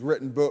 who's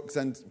written books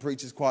and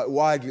preaches quite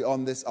widely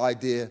on this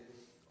idea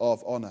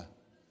of honor.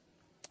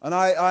 And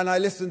I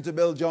listened to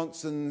Bill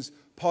Johnson's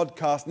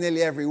podcast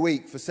nearly every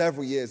week for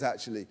several years,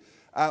 actually.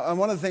 And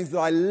one of the things that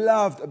I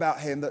loved about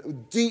him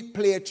that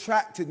deeply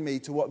attracted me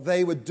to what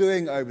they were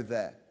doing over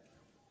there,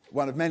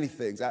 one of many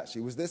things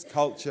actually, was this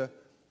culture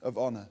of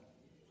honor.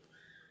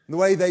 And the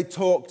way they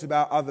talked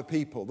about other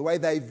people, the way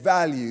they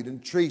valued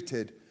and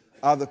treated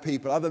other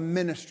people, other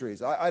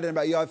ministries. I don't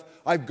know about you,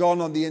 I've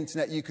gone on the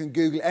internet, you can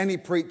Google any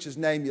preacher's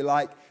name you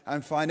like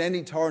and find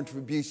any torrent of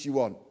abuse you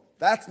want.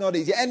 That's not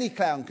easy. Any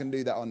clown can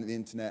do that on the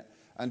internet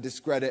and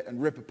discredit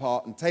and rip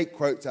apart and take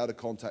quotes out of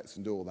context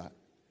and do all that.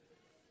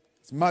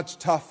 It's much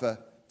tougher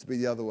to be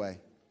the other way.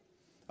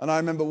 And I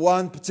remember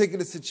one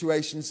particular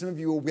situation, some of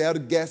you will be able to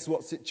guess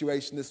what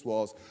situation this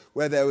was,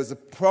 where there was a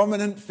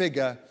prominent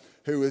figure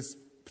who was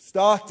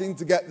starting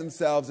to get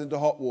themselves into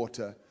hot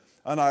water.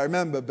 And I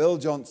remember Bill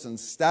Johnson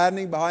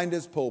standing behind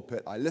his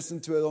pulpit, I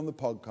listened to it on the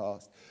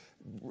podcast,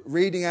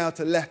 reading out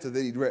a letter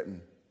that he'd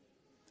written,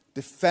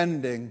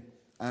 defending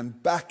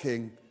and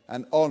backing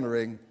and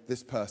honoring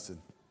this person.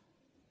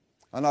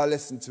 And I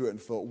listened to it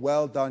and thought,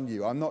 well done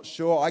you. I'm not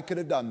sure I could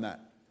have done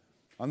that.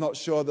 I'm not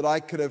sure that I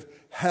could have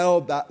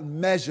held that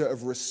measure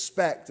of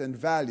respect and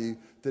value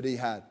that he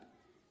had.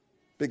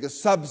 Because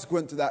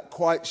subsequent to that,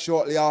 quite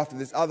shortly after,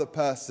 this other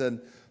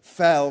person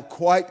fell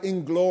quite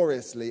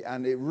ingloriously,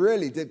 and it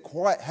really did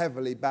quite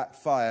heavily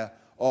backfire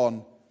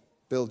on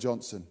Bill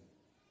Johnson.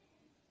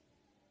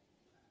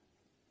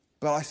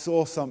 But I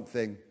saw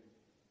something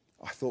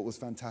I thought was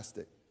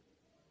fantastic.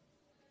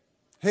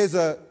 Here's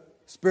a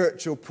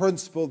spiritual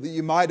principle that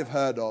you might have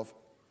heard of.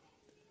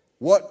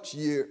 What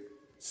you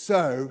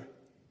sow,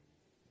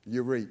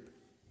 you reap.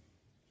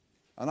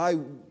 And I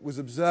was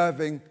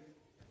observing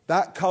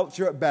that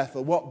culture at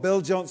Bethel, what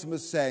Bill Johnson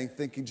was saying,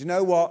 thinking, do you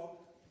know what?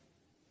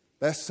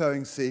 They're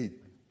sowing seed.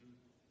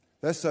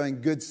 They're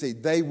sowing good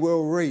seed. They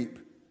will reap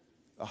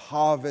a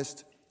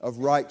harvest of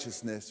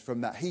righteousness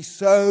from that. He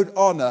sowed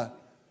honor,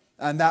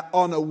 and that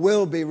honor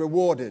will be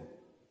rewarded,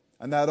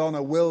 and that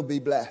honor will be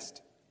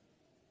blessed.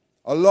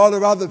 A lot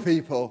of other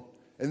people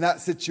in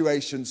that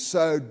situation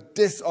sowed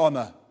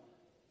dishonor,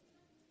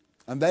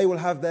 and they will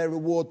have their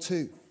reward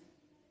too.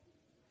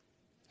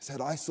 He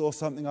said, I saw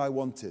something I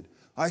wanted.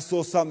 I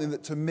saw something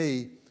that to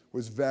me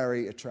was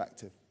very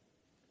attractive.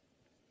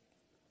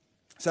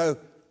 So,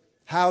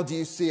 how do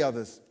you see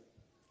others?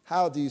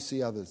 How do you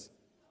see others?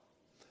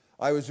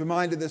 I was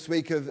reminded this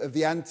week of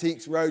the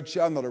Antiques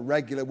Roadshow. I'm not a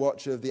regular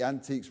watcher of the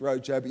Antiques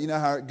Roadshow, but you know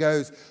how it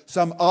goes.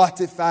 Some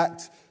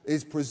artifact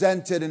is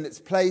presented and it's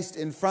placed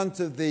in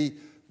front of the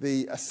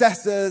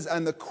assessors,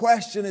 and the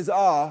question is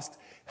asked,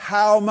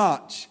 how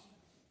much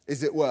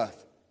is it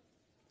worth?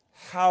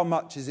 How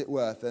much is it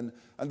worth? And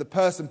the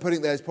person putting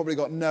it there has probably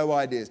got no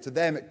ideas. To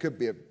them, it could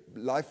be a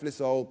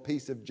lifeless old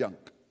piece of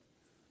junk.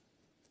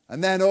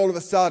 And then all of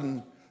a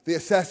sudden, the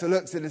assessor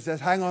looks at it and says,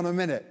 hang on a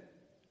minute.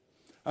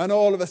 And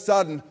all of a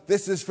sudden,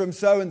 this is from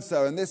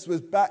so-and-so, and this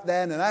was back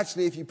then, and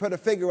actually, if you put a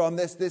figure on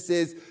this, this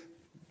is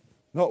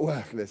not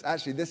worthless.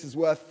 Actually, this is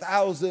worth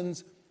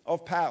thousands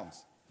of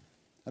pounds.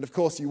 And of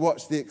course, you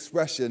watch the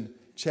expression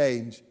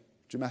change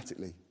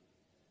dramatically.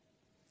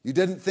 You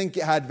didn't think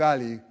it had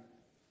value,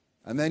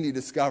 and then you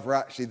discover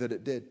actually that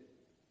it did.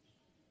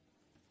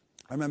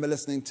 I remember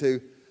listening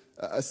to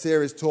a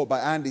series taught by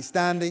Andy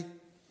Stanley,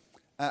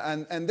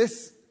 and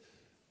this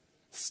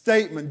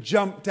statement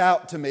jumped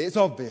out to me. It's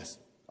obvious.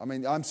 I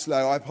mean, I'm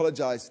slow, I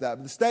apologize for that.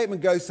 But the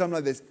statement goes something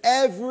like this: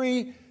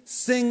 every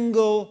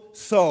single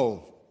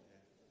soul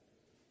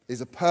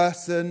is a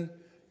person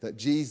that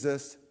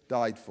Jesus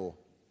died for.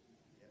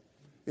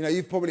 You know,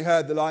 you've probably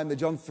heard the line, the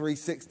John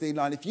 3:16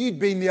 line, if you'd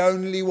been the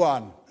only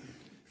one,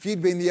 if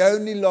you'd been the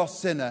only lost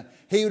sinner,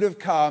 he would have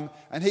come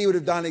and he would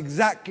have done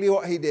exactly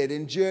what he did,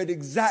 endured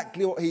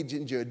exactly what he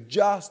endured,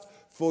 just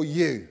for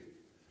you,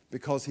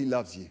 because he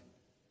loves you.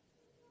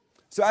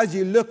 So as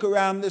you look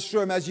around this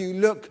room, as you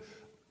look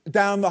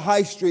down the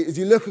high street, as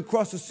you look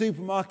across the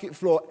supermarket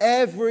floor,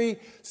 every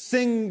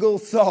single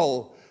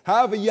soul,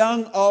 however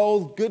young,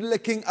 old,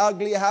 good-looking,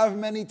 ugly, however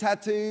many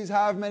tattoos,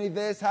 however many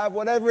this, however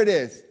whatever it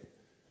is,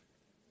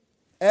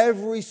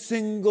 every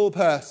single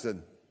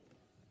person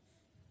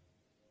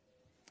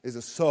is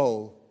a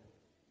soul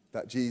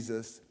that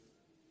Jesus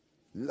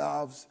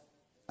loves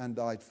and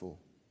died for.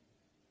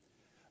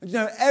 And you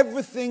know,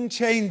 everything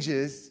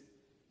changes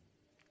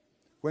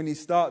when you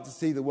start to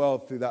see the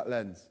world through that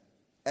lens.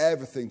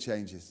 Everything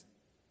changes.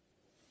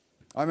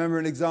 I remember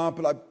an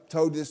example, I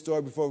told you this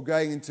story before,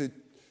 going into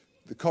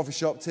the coffee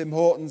shop, Tim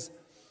Hortons,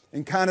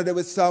 in Canada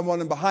with someone,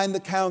 and behind the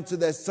counter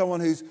there's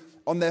someone who's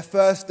on their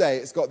first day.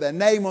 It's got their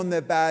name on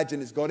their badge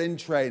and it's got in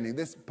training.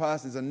 This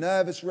person is a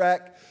nervous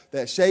wreck.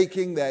 They're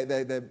shaking. They're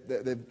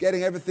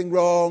getting everything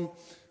wrong.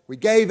 We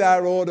gave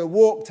our order,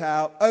 walked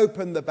out,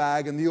 opened the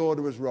bag, and the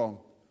order was wrong.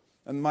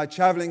 And my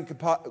traveling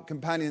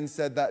companion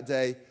said that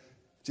day,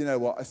 do you know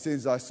what? As soon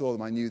as I saw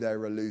them, I knew they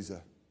were a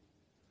loser.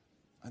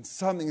 And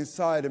something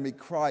inside of me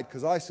cried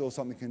because I saw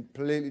something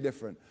completely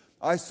different.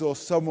 I saw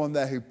someone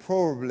there who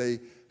probably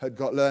had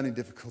got learning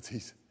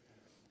difficulties,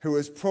 who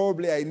was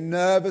probably a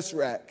nervous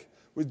wreck,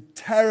 was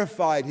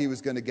terrified he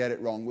was going to get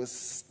it wrong, was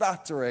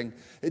stuttering.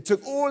 It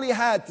took all he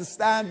had to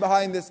stand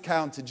behind this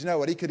counter. Do you know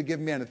what? He could have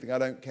given me anything. I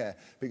don't care.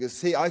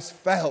 Because I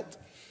felt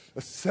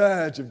a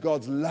surge of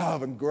God's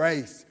love and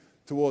grace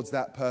towards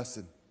that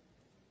person.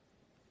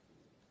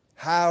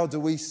 How do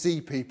we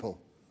see people?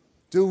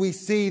 Do we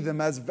see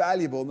them as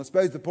valuable? And I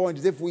suppose the point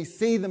is, if we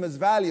see them as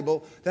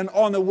valuable, then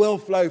honor will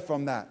flow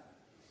from that.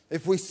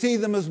 If we see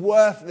them as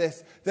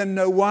worthless, then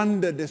no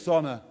wonder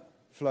dishonor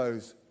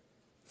flows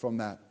from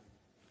that.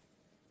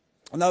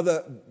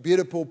 Another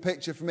beautiful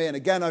picture for me, and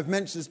again, I've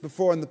mentioned this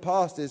before in the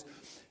past, is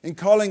in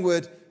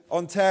Collingwood,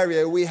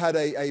 Ontario, we had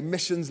a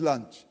missions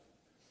lunch.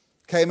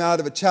 Came out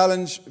of a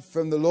challenge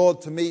from the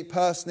Lord to me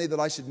personally that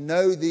I should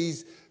know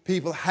these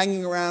people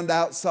hanging around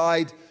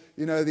outside,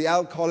 you know, the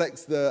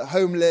alcoholics, the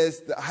homeless,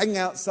 that hang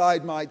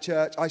outside my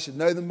church. I should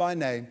know them by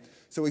name.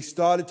 So we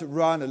started to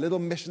run a little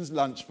missions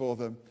lunch for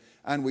them.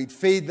 And we'd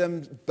feed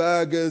them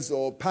burgers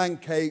or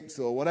pancakes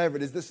or whatever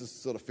it is. This is the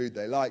sort of food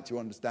they like, you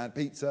understand,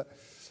 pizza.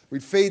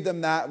 We'd feed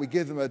them that. We'd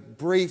give them a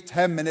brief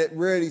 10-minute,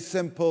 really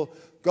simple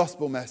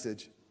gospel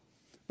message.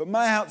 But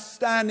my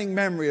outstanding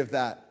memory of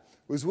that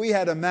was we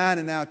had a man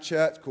in our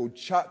church called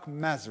Chuck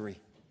Masery.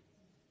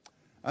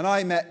 And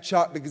I met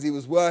Chuck because he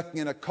was working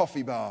in a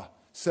coffee bar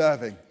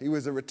serving. He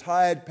was a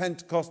retired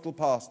Pentecostal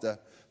pastor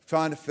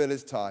trying to fill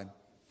his time.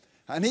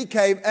 And he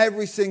came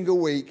every single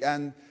week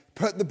and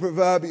put the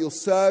proverbial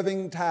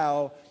serving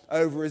towel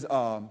over his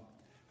arm.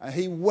 And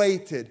he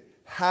waited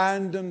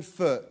hand and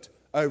foot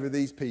over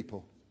these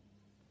people.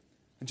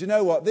 And do you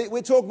know what?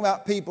 We're talking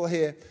about people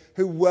here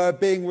who were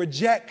being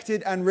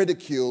rejected and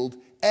ridiculed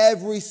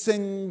every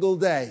single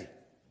day.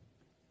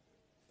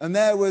 And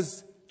there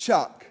was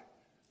Chuck,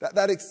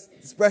 that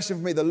expression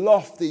for me, the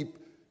lofty,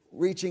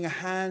 reaching a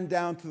hand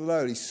down to the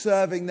lowly,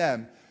 serving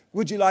them.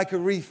 Would you like a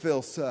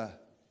refill, sir?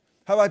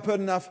 Have I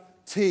put enough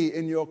tea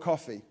in your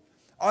coffee?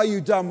 Are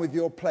you done with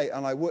your plate?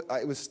 And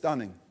it was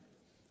stunning.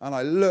 And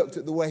I looked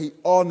at the way he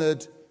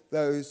honored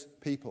those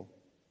people.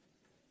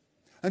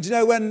 And you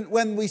know,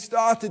 when we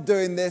started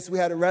doing this, we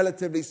had a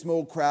relatively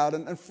small crowd.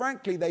 And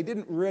frankly, they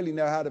didn't really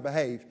know how to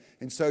behave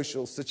in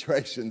social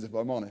situations, if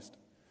I'm honest.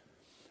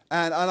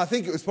 And I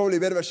think it was probably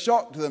a bit of a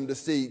shock to them to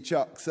see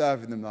Chuck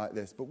serving them like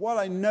this. But what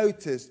I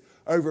noticed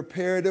over a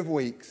period of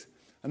weeks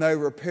and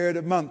over a period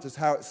of months is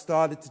how it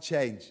started to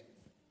change.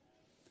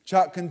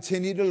 Chuck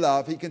continued to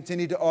love, he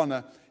continued to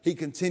honor, he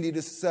continued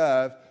to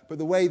serve, but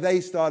the way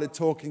they started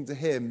talking to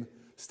him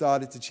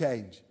started to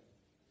change.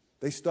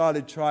 They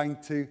started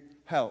trying to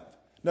help.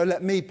 No,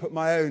 let me put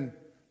my own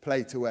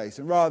plate away.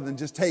 So rather than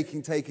just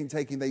taking,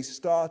 they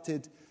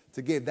started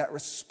to give. That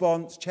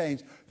response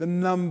changed. The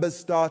numbers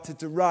started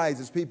to rise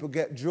as people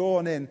get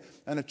drawn in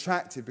and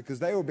attracted because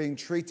they were being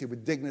treated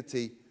with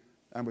dignity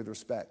and with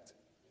respect.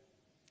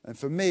 And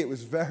for me, it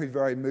was very,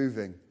 very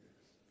moving.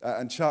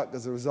 And Chuck,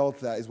 as a result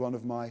of that, is one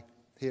of my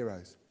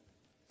heroes.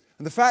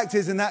 And the fact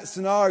is, in that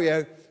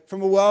scenario,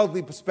 from a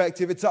worldly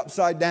perspective, it's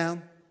upside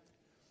down.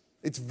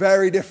 It's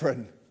very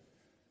different.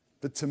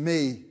 But to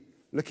me,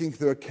 looking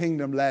through a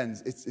kingdom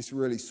lens, it's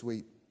really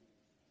sweet.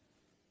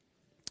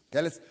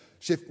 Okay, let's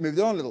move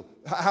on a little.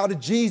 How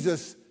did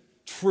Jesus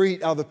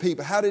treat other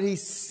people? How did he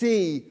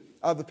see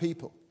other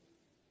people?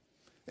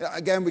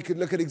 Again, we could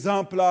look at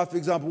example after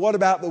example. What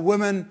about the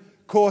woman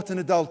caught in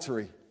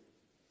adultery?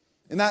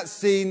 In that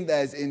scene,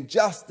 there's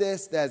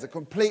injustice, there's a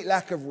complete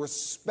lack of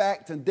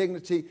respect and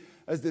dignity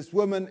as this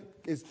woman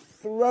is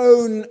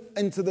thrown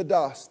into the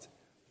dust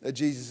at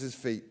Jesus'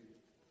 feet.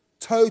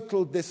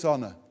 Total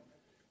dishonor.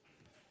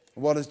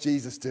 What does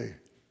Jesus do?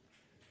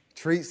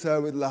 Treats her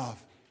with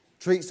love,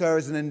 treats her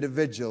as an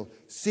individual,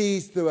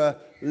 sees through a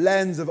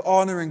lens of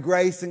honor and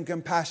grace and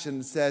compassion,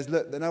 and says,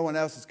 look, no one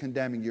else is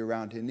condemning you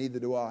around here, neither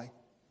do I.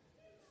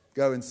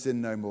 Go and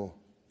sin no more.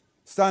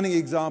 Stunning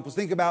examples.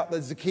 Think about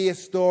the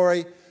Zacchaeus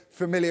story.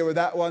 Familiar with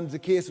that one?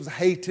 Zacchaeus was a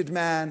hated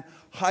man,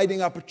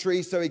 hiding up a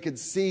tree so he could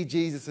see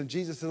Jesus. And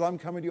Jesus says, I'm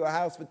coming to your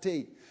house for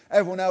tea.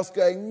 Everyone else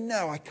going,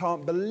 no, I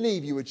can't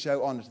believe you would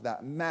show honor to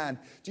that man.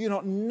 Do you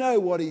not know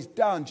what he's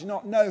done? Do you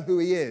not know who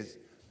he is?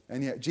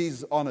 And yet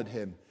Jesus honored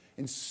him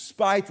in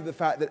spite of the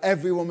fact that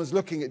everyone was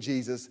looking at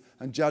Jesus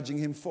and judging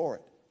him for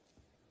it.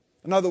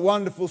 Another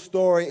wonderful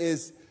story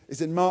is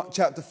in Mark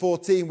chapter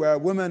 14, where a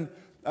woman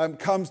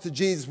comes to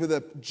Jesus with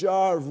a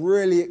jar of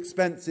really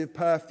expensive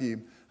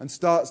perfume and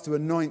starts to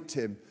anoint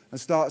him and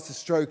starts to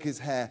stroke his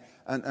hair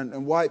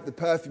and wipe the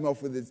perfume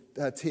off with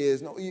her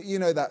tears. You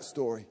know that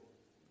story.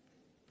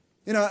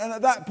 You know, and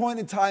at that point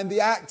in time,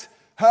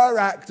 her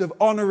act of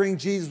honoring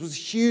Jesus was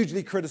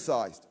hugely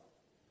criticized.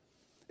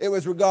 It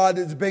was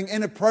regarded as being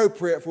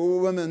inappropriate for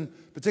a woman,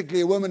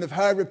 particularly a woman of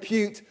her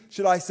repute,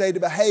 should I say, to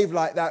behave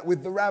like that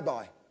with the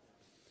rabbi.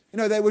 You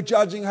know, they were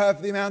judging her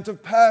for the amount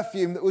of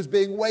perfume that was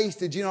being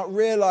wasted. Do you not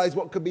realize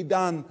what could be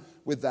done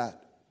with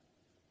that?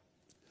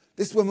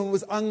 This woman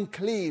was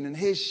unclean, and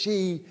here's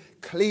she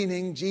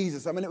cleaning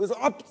Jesus. I mean, it was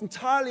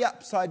entirely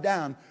upside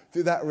down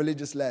through that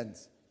religious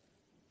lens.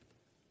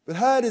 But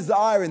her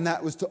desire in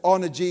that was to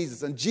honor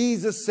Jesus. And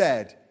Jesus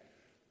said,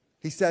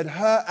 he said,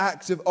 her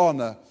act of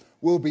honor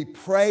will be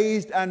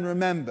praised and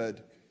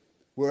remembered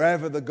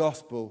wherever the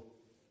gospel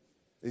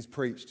is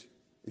preached.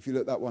 If you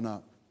look that one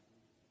up.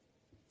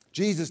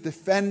 Jesus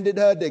defended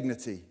her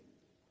dignity.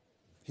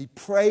 He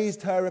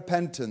praised her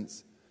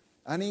repentance.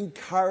 And he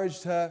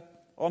encouraged her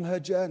on her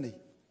journey.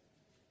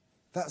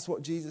 That's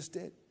what Jesus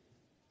did.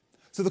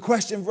 So the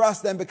question for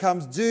us then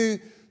becomes, do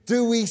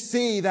we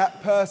see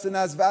that person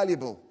as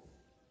valuable?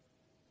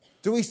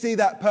 Do we see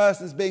that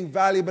person as being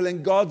valuable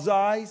in God's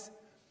eyes?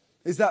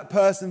 Is that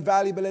person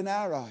valuable in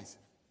our eyes?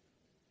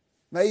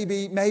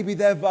 Maybe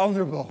they're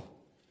vulnerable.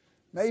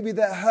 Maybe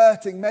they're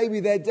hurting. Maybe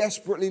they're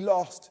desperately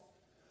lost.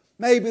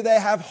 Maybe they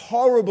have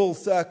horrible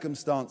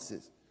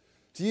circumstances.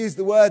 To use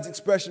the word's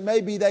expression,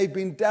 maybe they've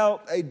been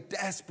dealt a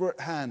desperate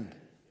hand.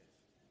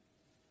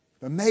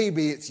 But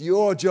maybe it's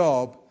your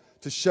job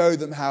to show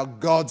them how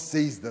God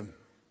sees them.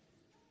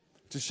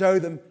 To show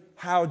them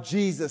how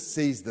Jesus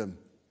sees them,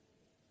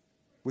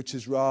 which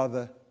is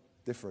rather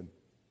different.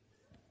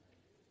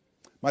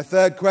 My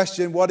third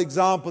question, what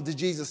example did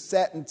Jesus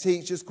set and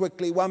teach us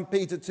quickly? 1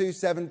 Peter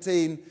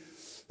 2:17.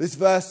 This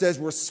verse says,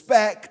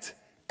 respect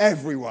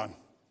everyone.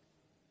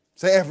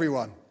 Say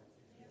everyone.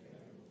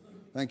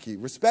 Thank you.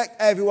 Respect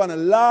everyone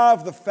and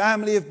love the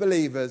family of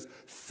believers.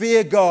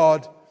 Fear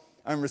God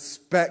and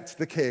respect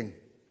the King.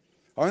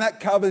 I mean, that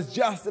covers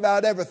just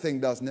about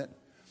everything, doesn't it?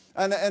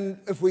 And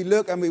if we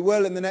look, and we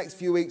will in the next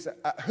few weeks,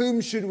 at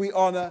whom should we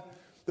honor?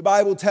 The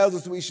Bible tells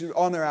us that we should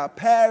honor our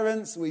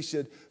parents. We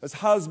should, as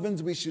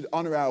husbands, we should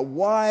honor our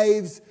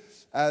wives.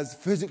 As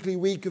physically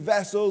weaker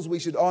vessels, we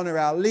should honor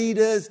our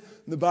leaders.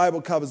 The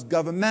Bible covers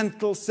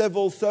governmental,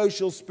 civil,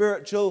 social,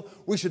 spiritual.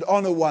 We should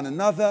honor one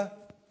another.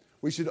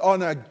 We should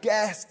honor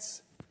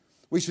guests.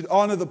 We should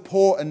honor the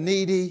poor and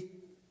needy.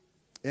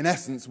 In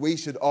essence, we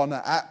should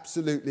honor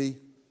absolutely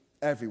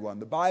everyone.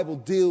 The Bible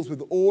deals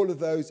with all of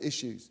those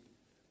issues.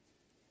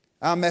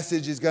 Our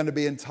message is going to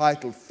be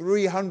entitled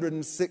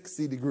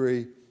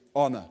 360-degree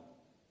honor.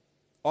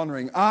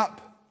 Honoring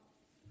up,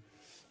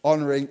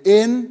 honoring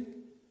in,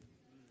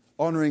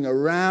 honoring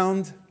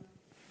around,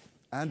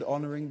 and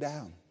honoring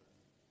down.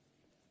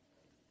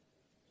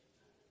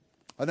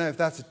 I don't know if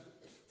that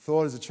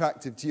thought is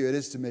attractive to you. It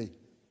is to me.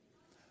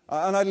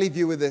 And I'd leave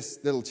you with this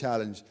little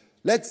challenge.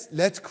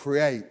 Let's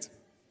create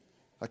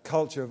a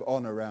culture of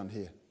honor around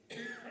here.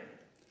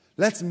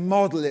 Let's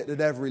model it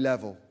at every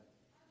level.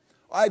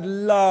 I'd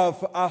love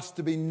for us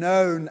to be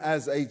known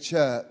as a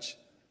church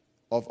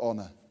of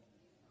honor,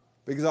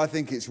 because I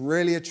think it's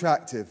really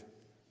attractive.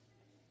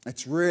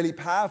 It's really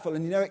powerful.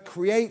 And you know, it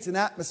creates an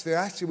atmosphere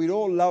actually we'd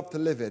all love to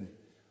live in.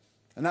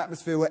 An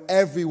atmosphere where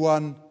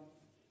everyone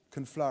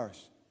can flourish.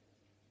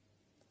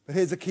 But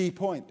here's a key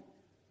point.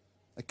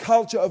 A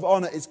culture of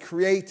honor is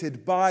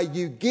created by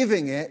you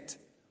giving it,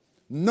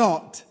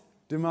 not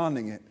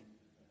demanding it.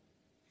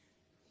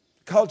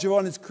 Culture of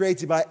honor is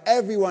created by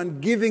everyone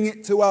giving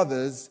it to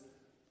others,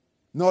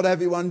 not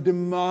everyone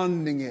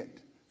demanding it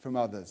from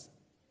others.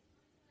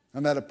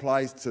 And that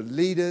applies to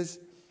leaders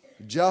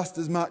just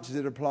as much as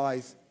it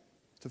applies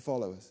to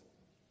followers.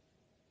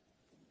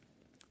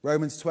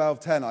 Romans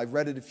 12:10, I've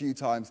read it a few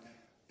times.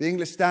 The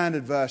English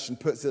Standard Version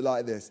puts it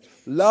like this.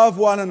 Love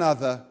one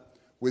another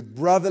with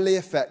brotherly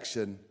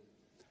affection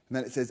And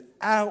then it says,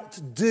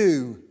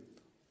 outdo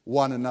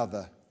one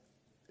another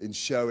in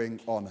showing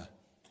honor.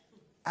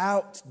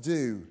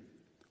 Outdo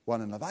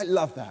one another. I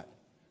love that.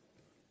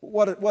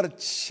 What a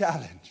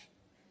challenge.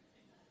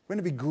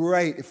 Wouldn't it be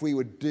great if we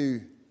would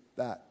do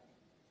that?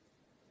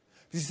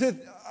 You see,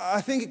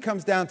 I think it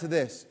comes down to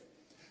this.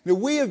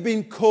 We have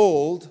been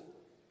called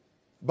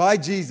by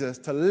Jesus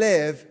to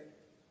live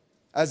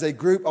as a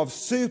group of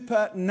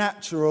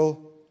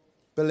supernatural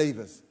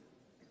believers.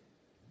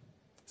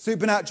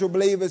 Supernatural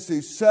believers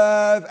who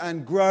serve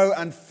and grow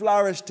and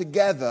flourish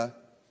together.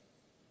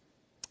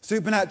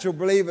 Supernatural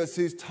believers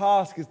whose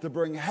task is to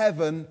bring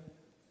heaven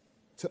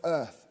to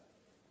earth.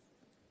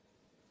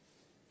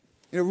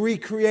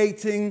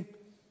 Recreating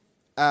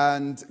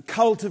and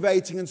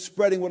cultivating and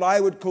spreading what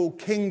I would call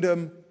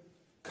kingdom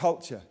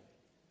culture.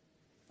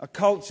 A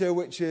culture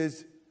which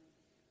is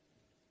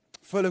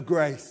full of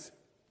grace.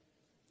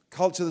 A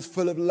culture that's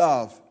full of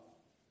love.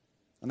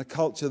 And a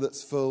culture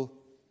that's full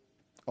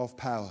of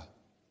power.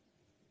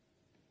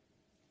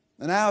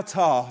 And our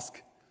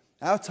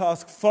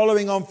task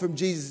following on from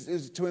Jesus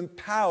is to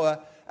empower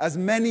as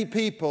many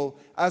people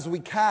as we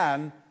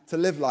can to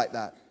live like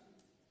that.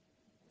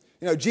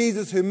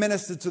 Jesus who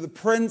ministered to the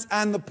prince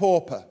and the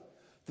pauper,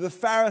 to the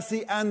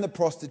Pharisee and the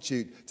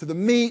prostitute, to the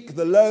meek,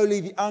 the lowly,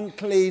 the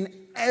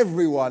unclean,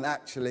 everyone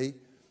actually,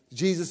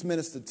 Jesus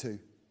ministered to.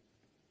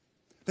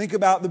 Think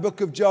about the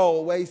book of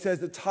Joel where he says,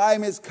 the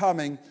time is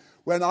coming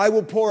when I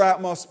will pour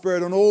out my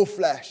spirit on all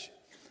flesh.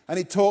 And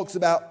he talks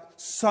about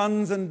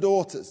sons and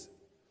daughters.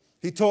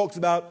 He talks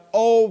about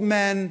old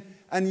men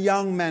and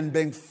young men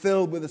being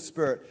filled with the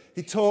Spirit.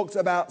 He talks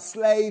about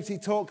slaves. He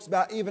talks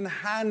about even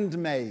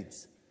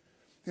handmaids.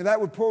 That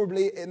would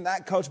probably, in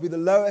that culture, be the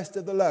lowest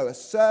of the low. A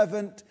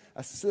servant,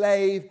 a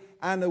slave,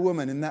 and a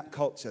woman in that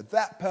culture.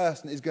 That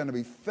person is going to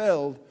be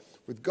filled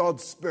with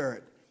God's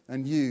Spirit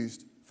and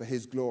used for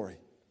His glory.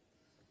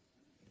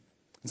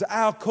 And so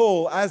our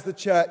call as the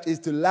church is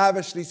to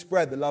lavishly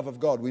spread the love of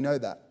God. We know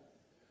that.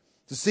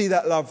 To see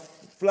that love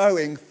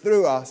flowing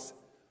through us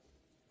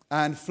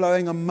and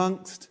flowing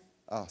amongst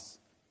us.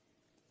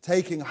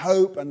 Taking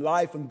hope and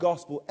life and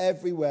gospel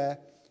everywhere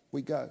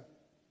we go.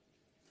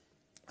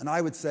 And I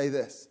would say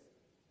this.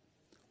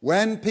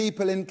 When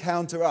people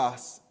encounter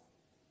us,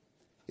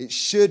 it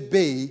should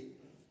be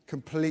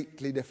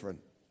completely different.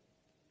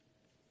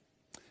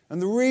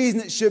 And the reason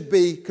it should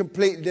be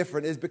completely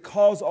different is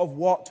because of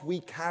what we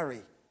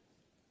carry.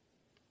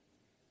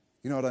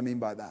 You know what I mean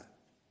by that?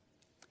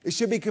 It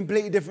should be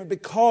completely different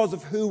because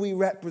of who we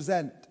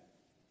represent.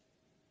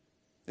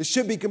 It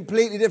should be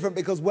completely different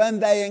because when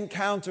they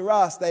encounter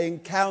us, they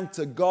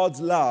encounter God's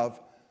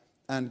love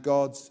and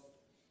God's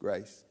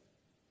grace.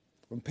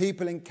 When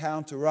people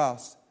encounter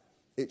us,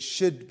 it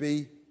should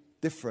be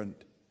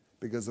different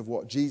because of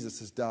what Jesus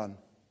has done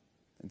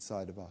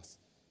inside of us.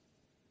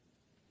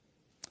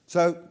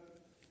 So,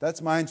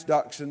 that's my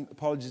introduction.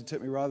 Apologies, it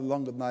took me rather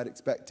longer than I'd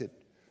expected.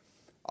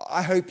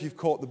 I hope you've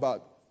caught the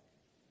bug.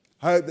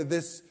 I hope that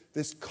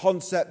this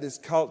concept, this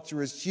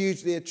culture is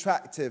hugely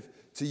attractive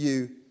to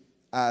you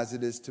as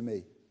it is to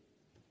me.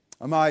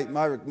 And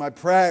my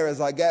prayer is,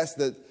 I guess,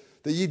 that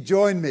you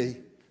join me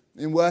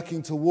in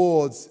working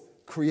towards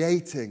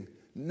creating,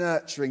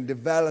 nurturing,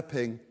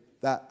 developing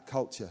that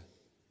culture.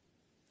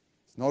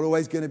 It's not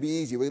always going to be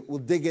easy. We'll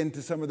dig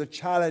into some of the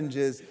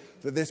challenges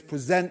that this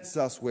presents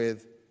us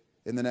with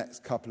in the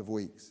next couple of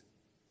weeks.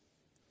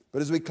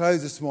 But as we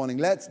close this morning,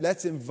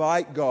 let's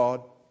invite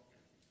God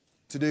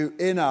to do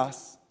in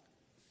us,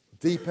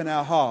 deep in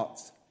our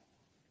hearts,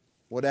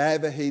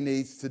 whatever He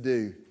needs to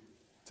do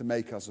to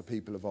make us a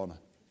people of honor.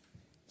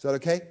 Is that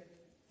okay?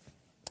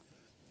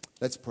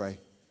 Let's pray.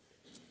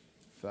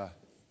 If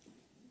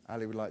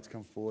Ali would like to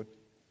come forward,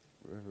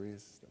 wherever he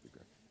is, that'd be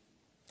great.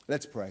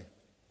 Let's pray.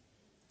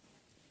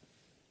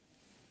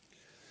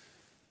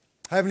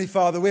 Heavenly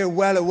Father, we are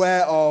well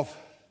aware of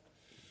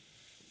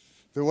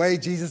the way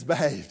Jesus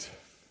behaved.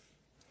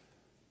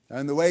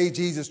 And the way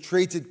Jesus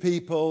treated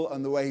people,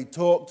 and the way He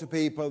talked to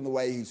people, and the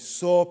way He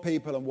saw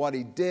people, and what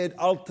He did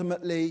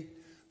ultimately,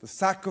 the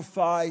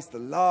sacrifice, the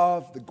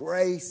love, the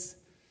grace.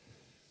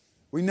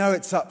 We know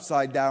it's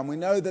upside down. We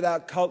know that our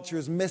culture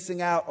is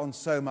missing out on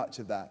so much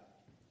of that.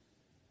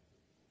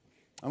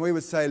 And we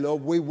would say,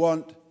 Lord, we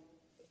want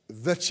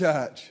the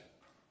church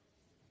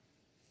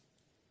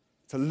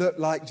to look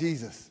like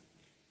Jesus,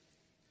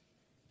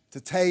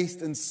 to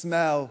taste and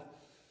smell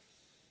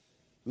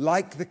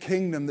like the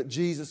kingdom that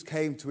Jesus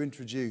came to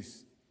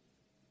introduce.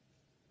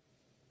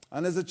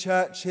 And as a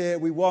church here,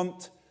 we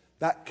want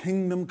that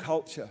kingdom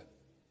culture.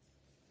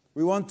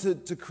 We want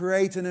to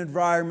create an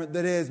environment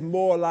that is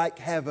more like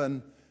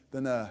heaven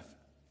than earth.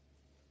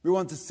 We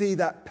want to see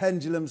that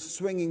pendulum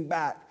swinging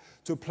back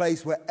to a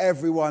place where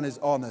everyone is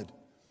honored,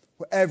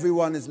 where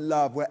everyone is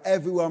loved, where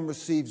everyone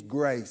receives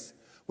grace,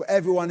 where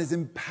everyone is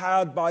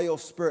empowered by Your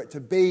Spirit to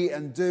be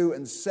and do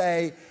and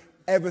say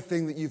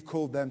everything that You've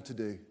called them to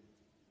do.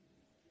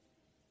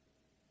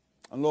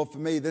 And Lord, for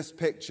me, this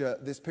picture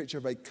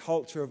of a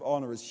culture of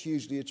honor is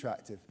hugely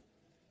attractive.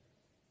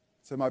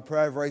 So my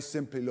prayer very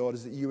simply, Lord,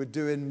 is that You would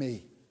do in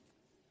me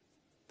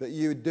that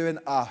you would do in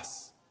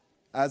us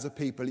as a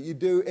people, that you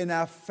do in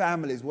our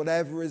families,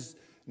 whatever is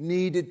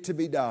needed to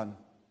be done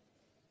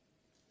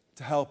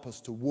to help us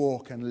to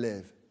walk and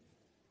live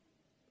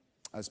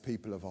as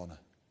people of honor.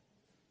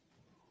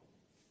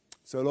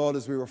 So, Lord,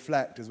 as we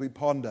reflect, as we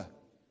ponder,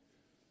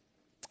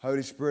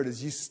 Holy Spirit,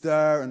 as you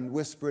stir and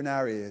whisper in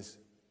our ears,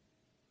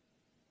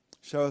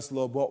 show us,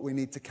 Lord, what we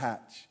need to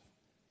catch,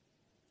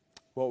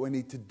 what we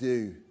need to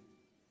do,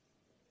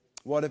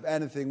 what, if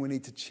anything, we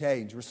need to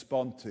change,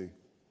 respond to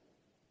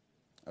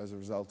as a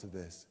result of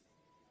this.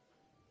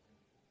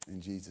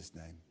 In Jesus'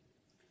 name,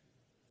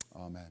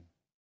 amen.